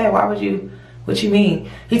think that? Why would you? What you mean?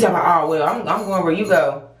 He's talking about, oh, well, I'm going where you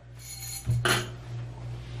go.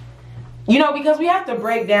 You know, because we have to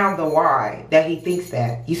break down the why that he thinks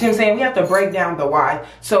that. You see what I'm saying? We have to break down the why.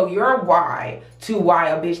 So your why to why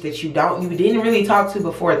a bitch that you didn't really talk to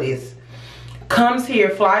before this comes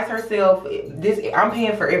here, flies herself. I'm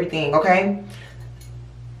paying for everything, okay?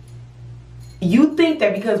 You think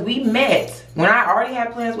that because we met, when I already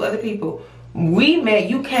had plans with other people, we met,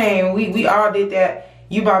 you came, we all did that.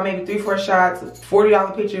 You bought maybe 3-4 shots,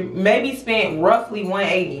 $40 picture, maybe spent roughly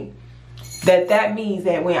 $180. That means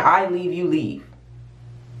that when I leave, you leave.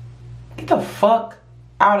 Get the fuck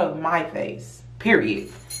out of my face.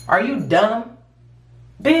 Period. Are you dumb?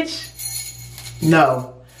 Bitch?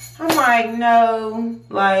 No. I'm like, no.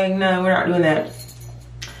 Like, no, we're not doing that.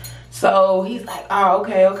 So he's like, oh,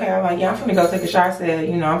 okay. I'm like, yeah, I'm finna go take a shot. I said,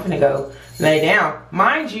 you know, I'm finna go lay down.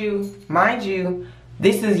 Mind you,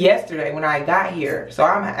 this is yesterday when I got here. So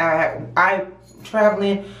I'm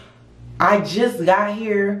traveling. I just got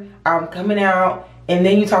here. I'm coming out. And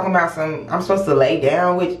then you talking about I'm supposed to lay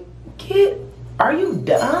down with, kid, are you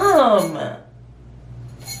dumb?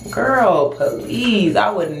 Girl, please. I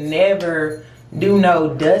would never do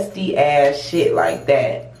no dusty ass shit like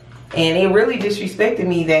that. And it really disrespected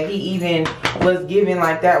me that he even was giving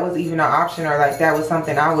like that was even an option, or like that was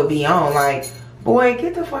something I would be on. Like, boy,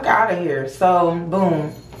 get the fuck out of here. So,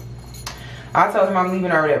 boom. I told him I'm leaving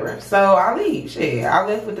or whatever. So, I leave. Shit, I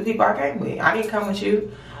left with the people I came with. I didn't come with you.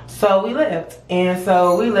 So, we left. And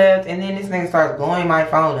so, we left. And then this nigga starts blowing my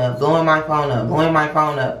phone up. Blowing my phone up. Blowing my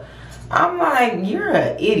phone up. I'm like, you're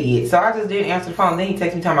an idiot. So, I just didn't answer the phone. Then he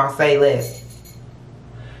texts me talking about say less.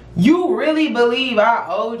 You really believe I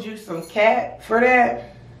owed you some cat for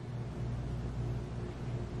that?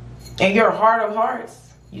 In your heart of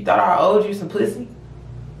hearts, you thought I owed you some pussy?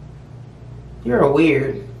 You're a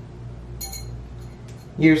weird.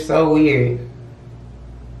 You're so weird.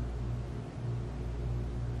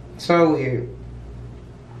 So weird.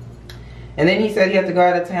 And then he said he had to go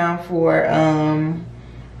out of town for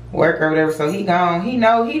work or whatever, so he gone. He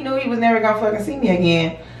knew he was never gonna fucking see me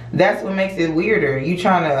again. That's what makes it weirder. You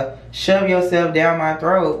trying to shove yourself down my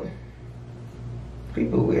throat.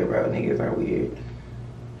 People weird, bro. Niggas are weird.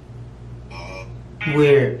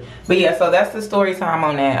 Weird. But yeah, so that's the story time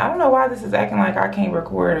on that. I don't know why this is acting like I can't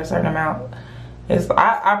record a certain amount.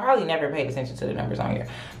 I probably never paid attention to the numbers on here.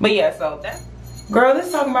 But yeah, so that girl,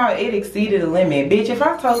 this talking about it exceeded the limit. Bitch, if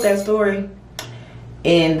I told that story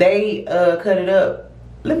and they cut it up,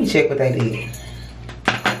 let me check what they did.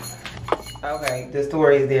 Okay, the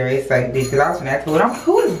story is there. It's like, bitch, because I was gonna ask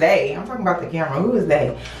who is they? I'm talking about the camera. Who is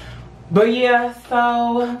they? But yeah,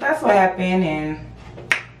 so that's what happened, and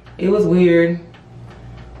it was weird.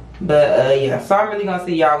 But yeah, so I'm really gonna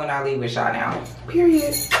see y'all when I leave with y'all now.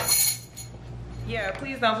 Period. Yeah,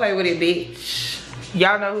 please don't play with it, bitch.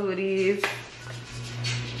 Y'all know who it is.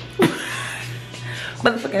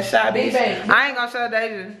 Motherfucking shy bitch. I ain't gonna show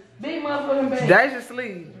Deja. Big motherfucking bang. Deja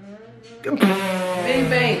sleep. Big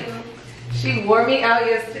bang. She wore me out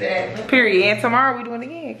yesterday. Period. And tomorrow we doing it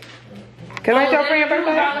again. Cause ain't your friend's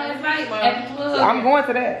birthday? At the club. I'm going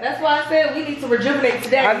to that. That's why I said we need to rejuvenate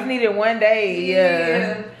today. I just needed one day.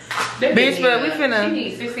 Yeah. Bitch, but we finna. She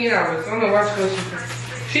needs 16 hours. I'm gonna watch her.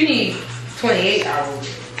 She needs 28 hours.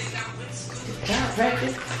 Can I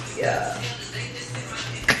practice? Yeah.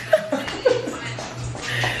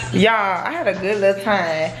 Y'all, I had a good little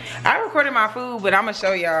time. I recorded my food, but I'm gonna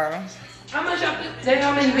show y'all. How much y'all put? They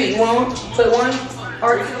how many you put one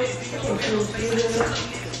or two?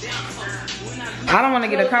 I don't want to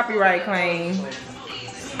get a copyright claim.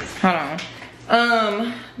 Hold on.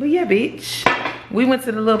 But yeah, bitch. We went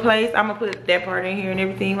to the little place. I'm gonna put that part in here and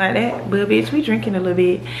everything like that. But bitch, we drinking a little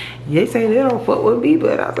bit. They say they don't fuck with me,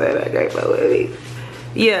 but I said I can't fuck with me.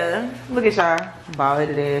 Yeah, look at y'all. Bald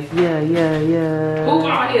headed ass. Yeah. Who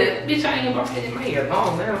bald headed? Bitch, I ain't bald headed. My hair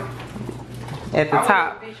long now. At the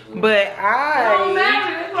top. But Don't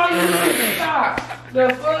matter. That's why you at the top. The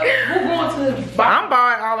fuck? Who going to the bottom? I'm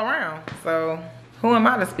bald all around. So who am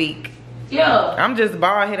I to speak? Yeah. I'm just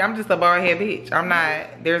bald headed. I'm just a bald head bitch. I'm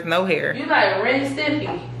not. There's no hair. You like Ren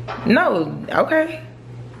Stimpy. No. Okay.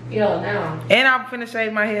 Yeah, now. And I'm finna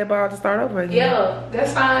shave my head bald to start over again. Yeah,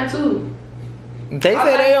 that's fine too. They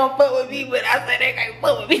say they don't fuck with me, but I said they can't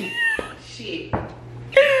fuck with me. Shit.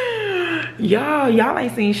 Y'all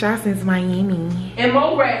ain't seen Shaw since Miami. And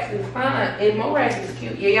Morax is fine. And Morax is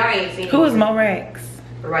cute. Yeah, y'all ain't seen Who is Morax?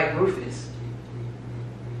 Like Rufus.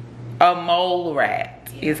 A mole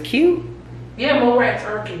rat is cute. Yeah, Morax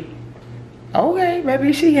are cute. Okay,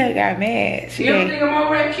 maybe she had got mad. You don't think a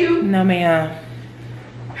Morax cute? No, ma'am.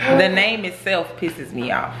 The name itself pisses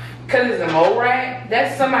me off. Cause it's a Morax?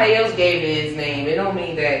 That's somebody else gave it his name. It don't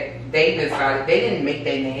mean that they decided. They didn't make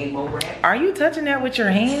their name Morax. Are you touching that with your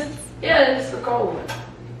hands? Yeah, it's a cold one.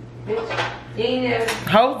 Bitch, you ain't never.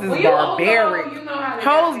 Hoes is barbaric. You know how to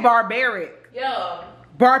Hoes barbaric. Yeah.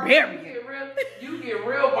 Barbaric. You get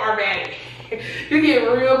real barbaric. You get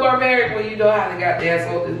real barbaric when you know how to goddamn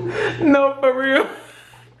smoke this. No, for real.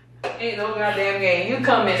 Ain't no goddamn game. You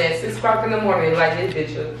come in at 6 o'clock in the morning like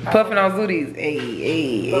this bitch. Puffing on zooties.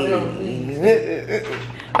 Hey.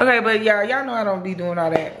 Okay, but y'all know I don't be doing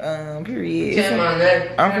all that. Period.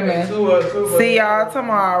 I'm finna see y'all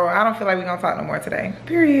tomorrow. I don't feel like we gonna talk no more today.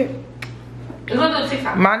 Period. Let's go to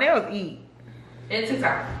TikTok. My nails eat. And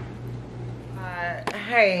TikTok.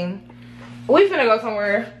 Hey, we finna go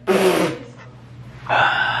somewhere.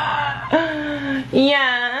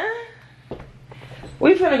 Yeah.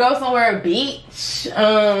 We finna go somewhere, beach.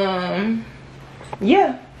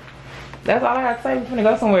 Yeah. That's all I have to say. We finna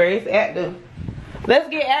go somewhere. It's active. Let's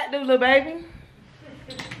get active, little baby.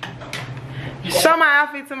 Show my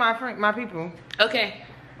outfit to my people. Okay.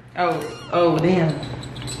 Oh, damn.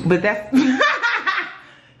 But that's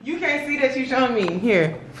you can't see that you showing me.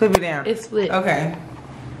 Here, flip it down. It's flipped. Okay.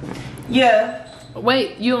 Yeah.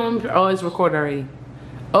 Wait, you always record already.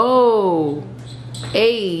 Oh.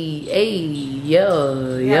 Hey,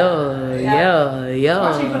 yo.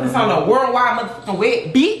 Why she put this on a worldwide motherfucking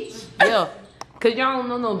wet bitch? Yeah. Cause y'all don't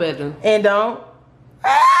know no better. And don't.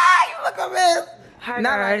 Ah, you look a mess. Hi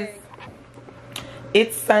guys.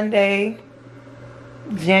 It's Sunday,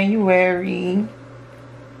 January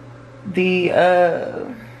the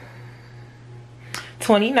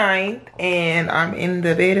 29th, and I'm in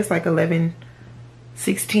the bed. It's like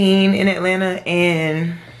 11:16 in Atlanta,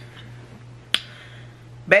 and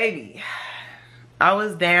baby, I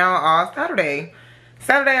was down all Saturday.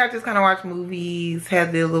 Saturday I just kind of watched movies,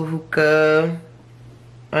 had the little hookah,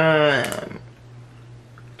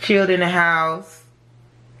 chilled in the house.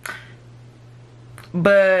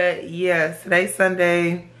 But yes, today's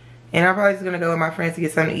Sunday, And I'm probably just gonna go with my friends to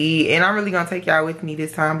get something to eat. And I'm really gonna take y'all with me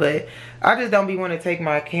this time, but I just don't be wanting to take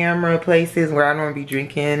my camera places where I don't be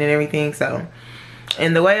drinking and everything. So,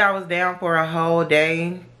 and the way I was down for a whole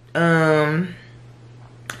day,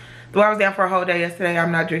 yesterday,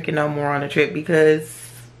 I'm not drinking no more on the trip because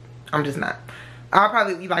I'm just not. I'll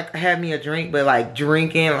probably like have me a drink, but like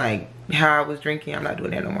drinking like how I was drinking, I'm not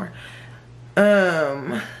doing that no more.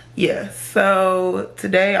 Yeah, so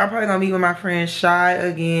today I'm probably gonna meet with my friend Shy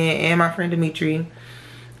again and my friend Dimitri.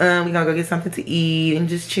 We're gonna go get something to eat and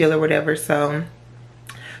just chill or whatever. So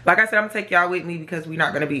like I said, I'm gonna take y'all with me because we're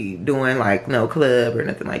not gonna be doing like no club or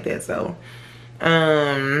nothing like that. So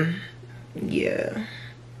yeah,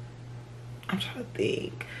 I'm trying to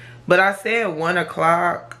think, but I said 1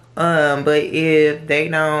 o'clock. But if they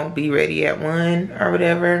don't be ready at 1 or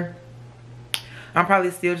whatever, I'm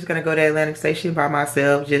probably still just gonna go to Atlantic Station by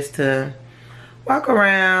myself just to walk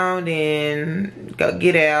around and go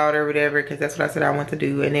get out or whatever, because that's what I said I want to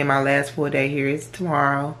do. And then my last full day here is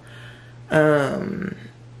tomorrow. I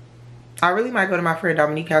really might go to my friend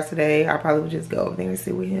Dominique's house today. I probably would just go over there and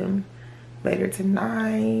sit with him later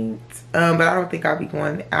tonight. But I don't think I'll be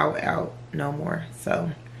going out no more.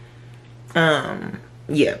 So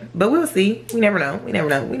yeah, but we'll see. We never know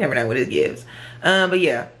what it gives. But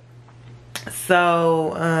yeah,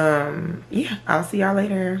 so yeah, I'll see y'all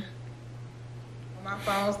later. My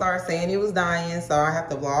phone started saying it was dying, so I have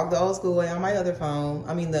to vlog the old school way on my other phone.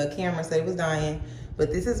 I mean, the camera said it was dying,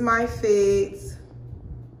 but this is my fits.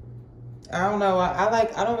 I don't know,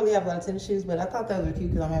 I don't really have a lot of tennis shoes, but I thought those were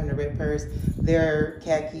cute because I'm having a red purse. They're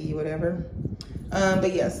khaki, whatever.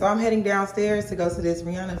 But yeah, so I'm heading downstairs to go to this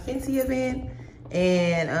Rihanna Fenty event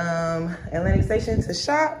and Atlantic Station to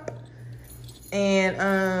shop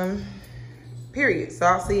and period. So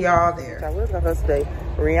I'll see y'all there. I was gonna go to the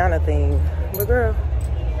Rihanna thing, but girl,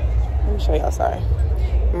 let me show y'all. Sorry,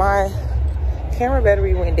 my camera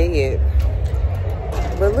battery went dead,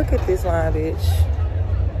 but look at this line, bitch.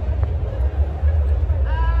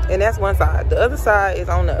 And that's one side. The other side is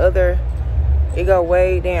on the other. It go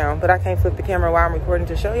way down, but I can't flip the camera while I'm recording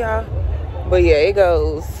to show y'all. But yeah, it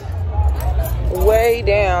goes way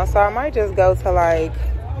down. So I might just go to like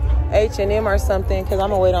H&M or something, because I'm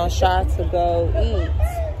gonna wait on Shy to go eat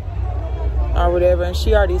or whatever. And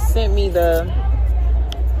she already sent me the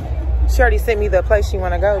place she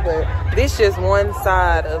wanna go, but this just one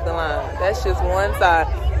side of the line. That's just one side.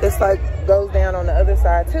 It's like goes down on the other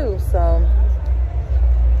side too. So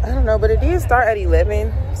I don't know, but it did start at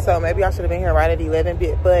 11, so maybe I should have been here right at 11.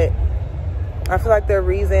 But I feel like the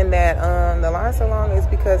reason that the line's so long is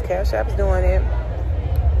because Cash App's doing it,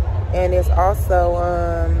 and it's also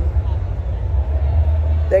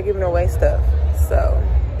they're giving away stuff. So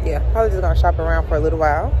yeah, probably just gonna shop around for a little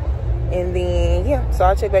while, and then yeah, so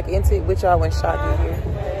I'll check back into it with y'all when Shot get here.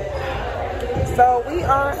 So we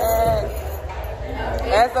are at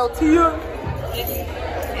Azotea.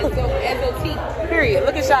 Period.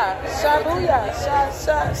 Look at Shy. Shy booyah. Shy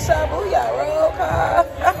booyah. Roll call.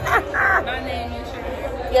 My name is Shy.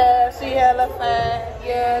 Yeah, she hella fine.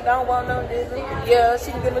 Yeah, don't want no Disney. Yeah, she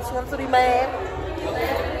can give me one to the man. That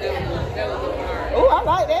was a little hard. Oh, I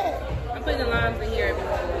like that. I'm putting the limes in here.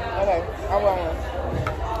 Okay, I'm rolling.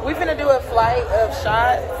 We finna do a flight of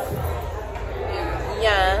shots.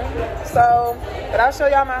 Yeah. So, but I'll show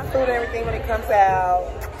y'all my food and everything when it comes out.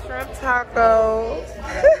 Shrimp tacos.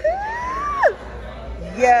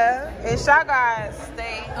 Yeah, and Shy got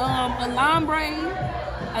steak. A lime braid,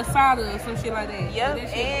 a soda, some shit like that. Yep, so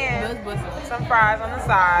and some fries on the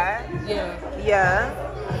side. Yeah. Yeah.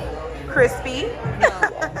 Crispy.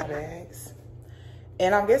 My bags.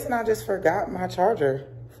 And I'm guessing I just forgot my charger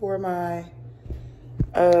for my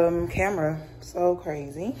camera. So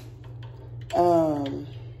crazy. But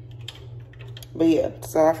yeah,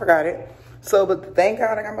 so I forgot it. So, but thank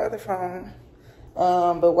God I got my other phone.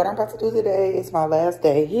 But what I'm about to do today is my last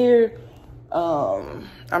day here.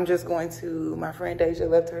 I'm just going to, my friend Deja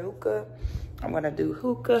left her hookah. I'm gonna do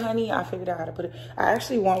hookah, honey. I figured out how to put it. I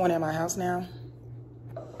actually want one at my house now.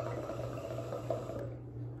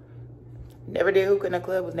 Never did hookah in a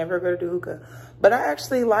club, was never gonna do hookah. But I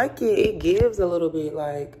actually like it. It gives a little bit,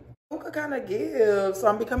 like, hookah kind of gives. So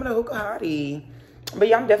I'm becoming a hookah hottie. But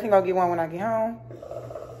yeah, I'm definitely gonna get one when I get home.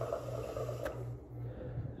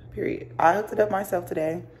 Period. I hooked it up myself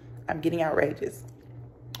today. I'm getting outrageous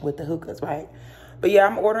with the hookahs, right? But yeah,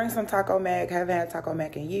 I'm ordering some Taco Mac. Haven't had Taco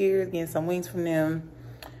Mac in years. Getting some wings from them.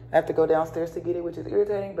 I have to go downstairs to get it, which is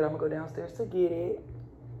irritating, but I'm gonna go downstairs to get it.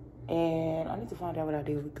 And I need to find out what I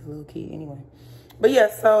did with the little key anyway. But yeah,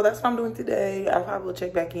 so that's what I'm doing today. I'll probably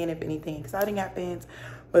check back in if anything exciting happens.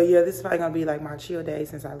 But yeah, this is probably gonna be like my chill day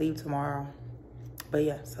since I leave tomorrow. But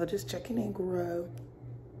yeah, so just checking in, girl.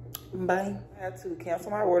 Bye. I had to cancel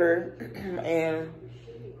my order and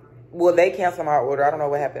well, they canceled my order. I don't know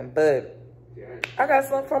what happened, but I got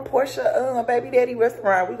some from Portia Baby Daddy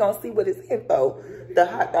restaurant. We gonna see what it's in though. The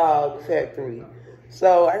hot dog factory.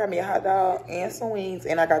 So I got me a hot dog and some wings,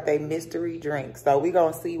 and I got that mystery drink. So we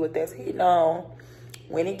gonna see what that's hitting on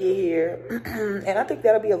when it get here. And I think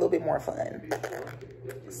that'll be a little bit more fun.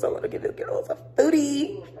 So let's get us a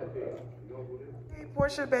foodie. Hey,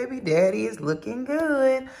 Portia Baby Daddy is looking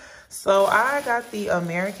good. So I got the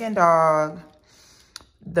American dog,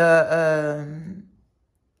 the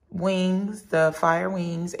wings, the fire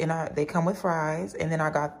wings, and they come with fries. And then I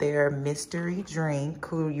got their mystery drink,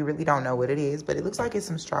 who you really don't know what it is, but it looks like it's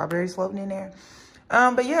some strawberries floating in there.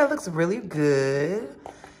 But yeah, it looks really good.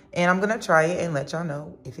 And I'm gonna try it and let y'all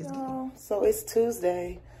know if it's good. So it's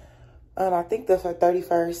Tuesday. I think the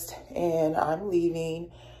 31st, and I'm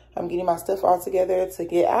leaving. I'm getting my stuff all together to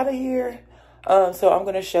get out of here. So I'm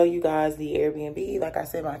gonna show you guys the Airbnb. Like I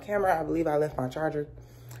said, my camera, I believe I left my charger.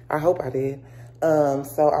 I hope I did.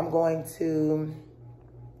 So I'm going to,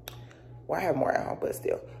 well, I have more at home, but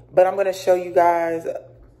still. But I'm gonna show you guys, the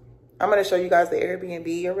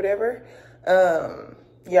Airbnb or whatever.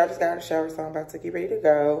 Yeah, I just got out of the shower, so I'm about to get ready to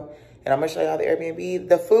go. And I'm gonna show y'all the Airbnb.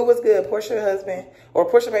 The food was good. Portia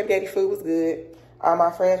Baby Daddy food was good.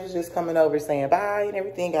 My friends was just coming over saying bye and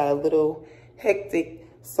everything. Got a little hectic.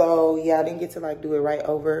 So yeah, I didn't get to like do it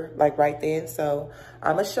right then. So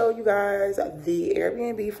I'm gonna show you guys the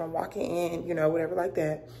Airbnb from walking in, you know, whatever like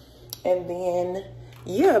that. And then,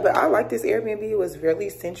 yeah, but I like this Airbnb. It was really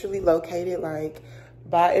centrally located, like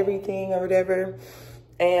by everything or whatever.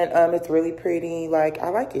 And it's really pretty, like I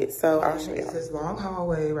like it. So I'll show you this long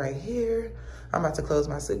hallway right here. I'm about to close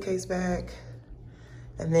my suitcase back.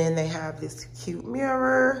 And then they have this cute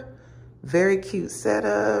mirror, very cute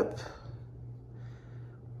setup.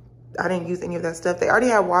 I didn't use any of that stuff. They already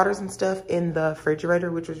had waters and stuff in the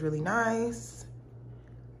refrigerator, which was really nice.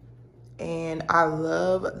 And I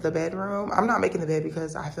love the bedroom. I'm not making the bed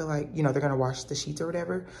because I feel like, you know, they're gonna wash the sheets or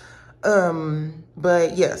whatever.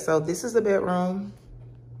 But yeah, so this is the bedroom.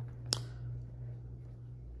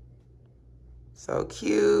 So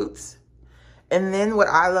cute. And then what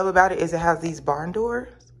I love about it is it has these barn doors.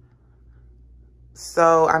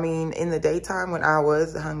 So, I mean, in the daytime when I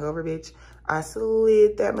was the hungover bitch, I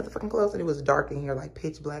slid that motherfucking closed and it was dark in here, like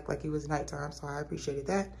pitch black, like it was nighttime. So I appreciated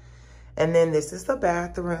that. And then this is the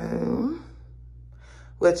bathroom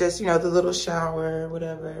with just, you know, the little shower,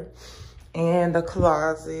 whatever. And the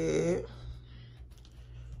closet.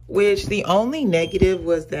 Which the only negative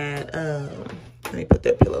was that, let me put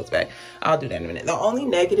the pillows back. I'll do that in a minute. The only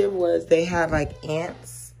negative was they had like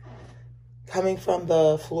ants coming from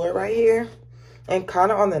the floor right here. And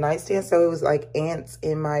kind of on the nightstand, so it was like ants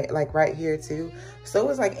in my, like right here too. So it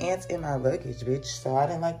was like ants in my luggage, bitch. So I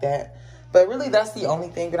didn't like that. But really, that's the only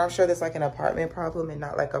thing. But I'm sure that's like an apartment problem and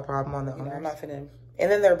not like a problem on the owner. I'm not finna,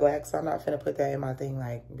 and then they're black, so I'm not finna put that in my thing.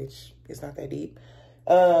 Like, bitch, it's not that deep.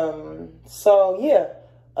 So yeah,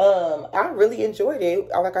 I really enjoyed it.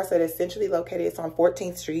 Like I said, it's centrally located. It's on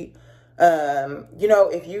 14th Street. You know,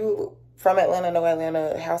 if you from Atlanta, know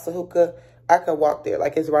Atlanta, House of Hookah, I could walk there.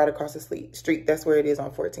 Like, it's right across the street. That's where it is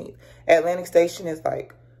on 14th. Atlantic Station is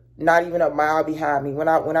like not even a mile behind me. When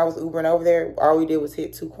I was Ubering over there, all we did was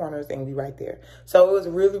hit 2 corners and we right there. So it was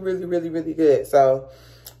really, really, really, really good. So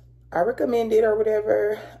I recommend it or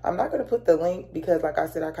whatever. I'm not gonna put the link because, like I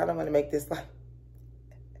said, I kind of want to make this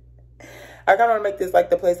like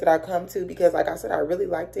the place that I come to because, like I said, I really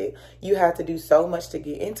liked it. You had to do so much to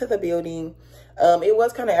get into the building. It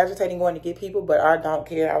was kind of agitating going to get people, but I don't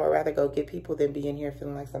care. I would rather go get people than be in here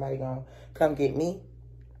feeling like somebody gonna come get me.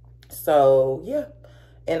 So yeah,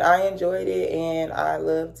 and I enjoyed it and I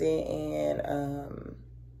loved it, and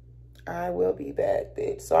I will be back,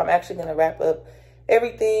 bitch. So I'm actually gonna wrap up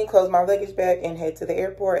everything, close my luggage back, and head to the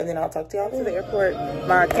airport, and then I'll talk to y'all to the airport.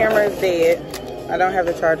 My camera is dead. I don't have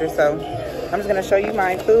the charger, so I'm just gonna show you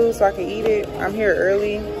my food so I can eat it. I'm here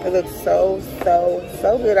early. It looks so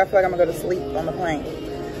good. I feel like I'm gonna go to sleep on the plane.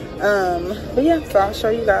 But yeah, so I'll show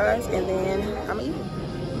you guys and then I'm gonna eat.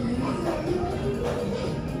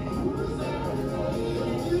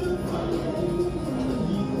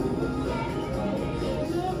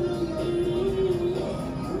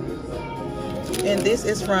 And this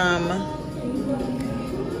is from,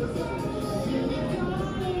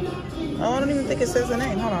 oh, I don't even think it says the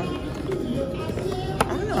name. Hold on.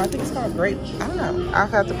 I don't know. I think it's called Grape. I don't know. I'll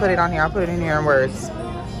have to put it on here. I'll put it in here in words.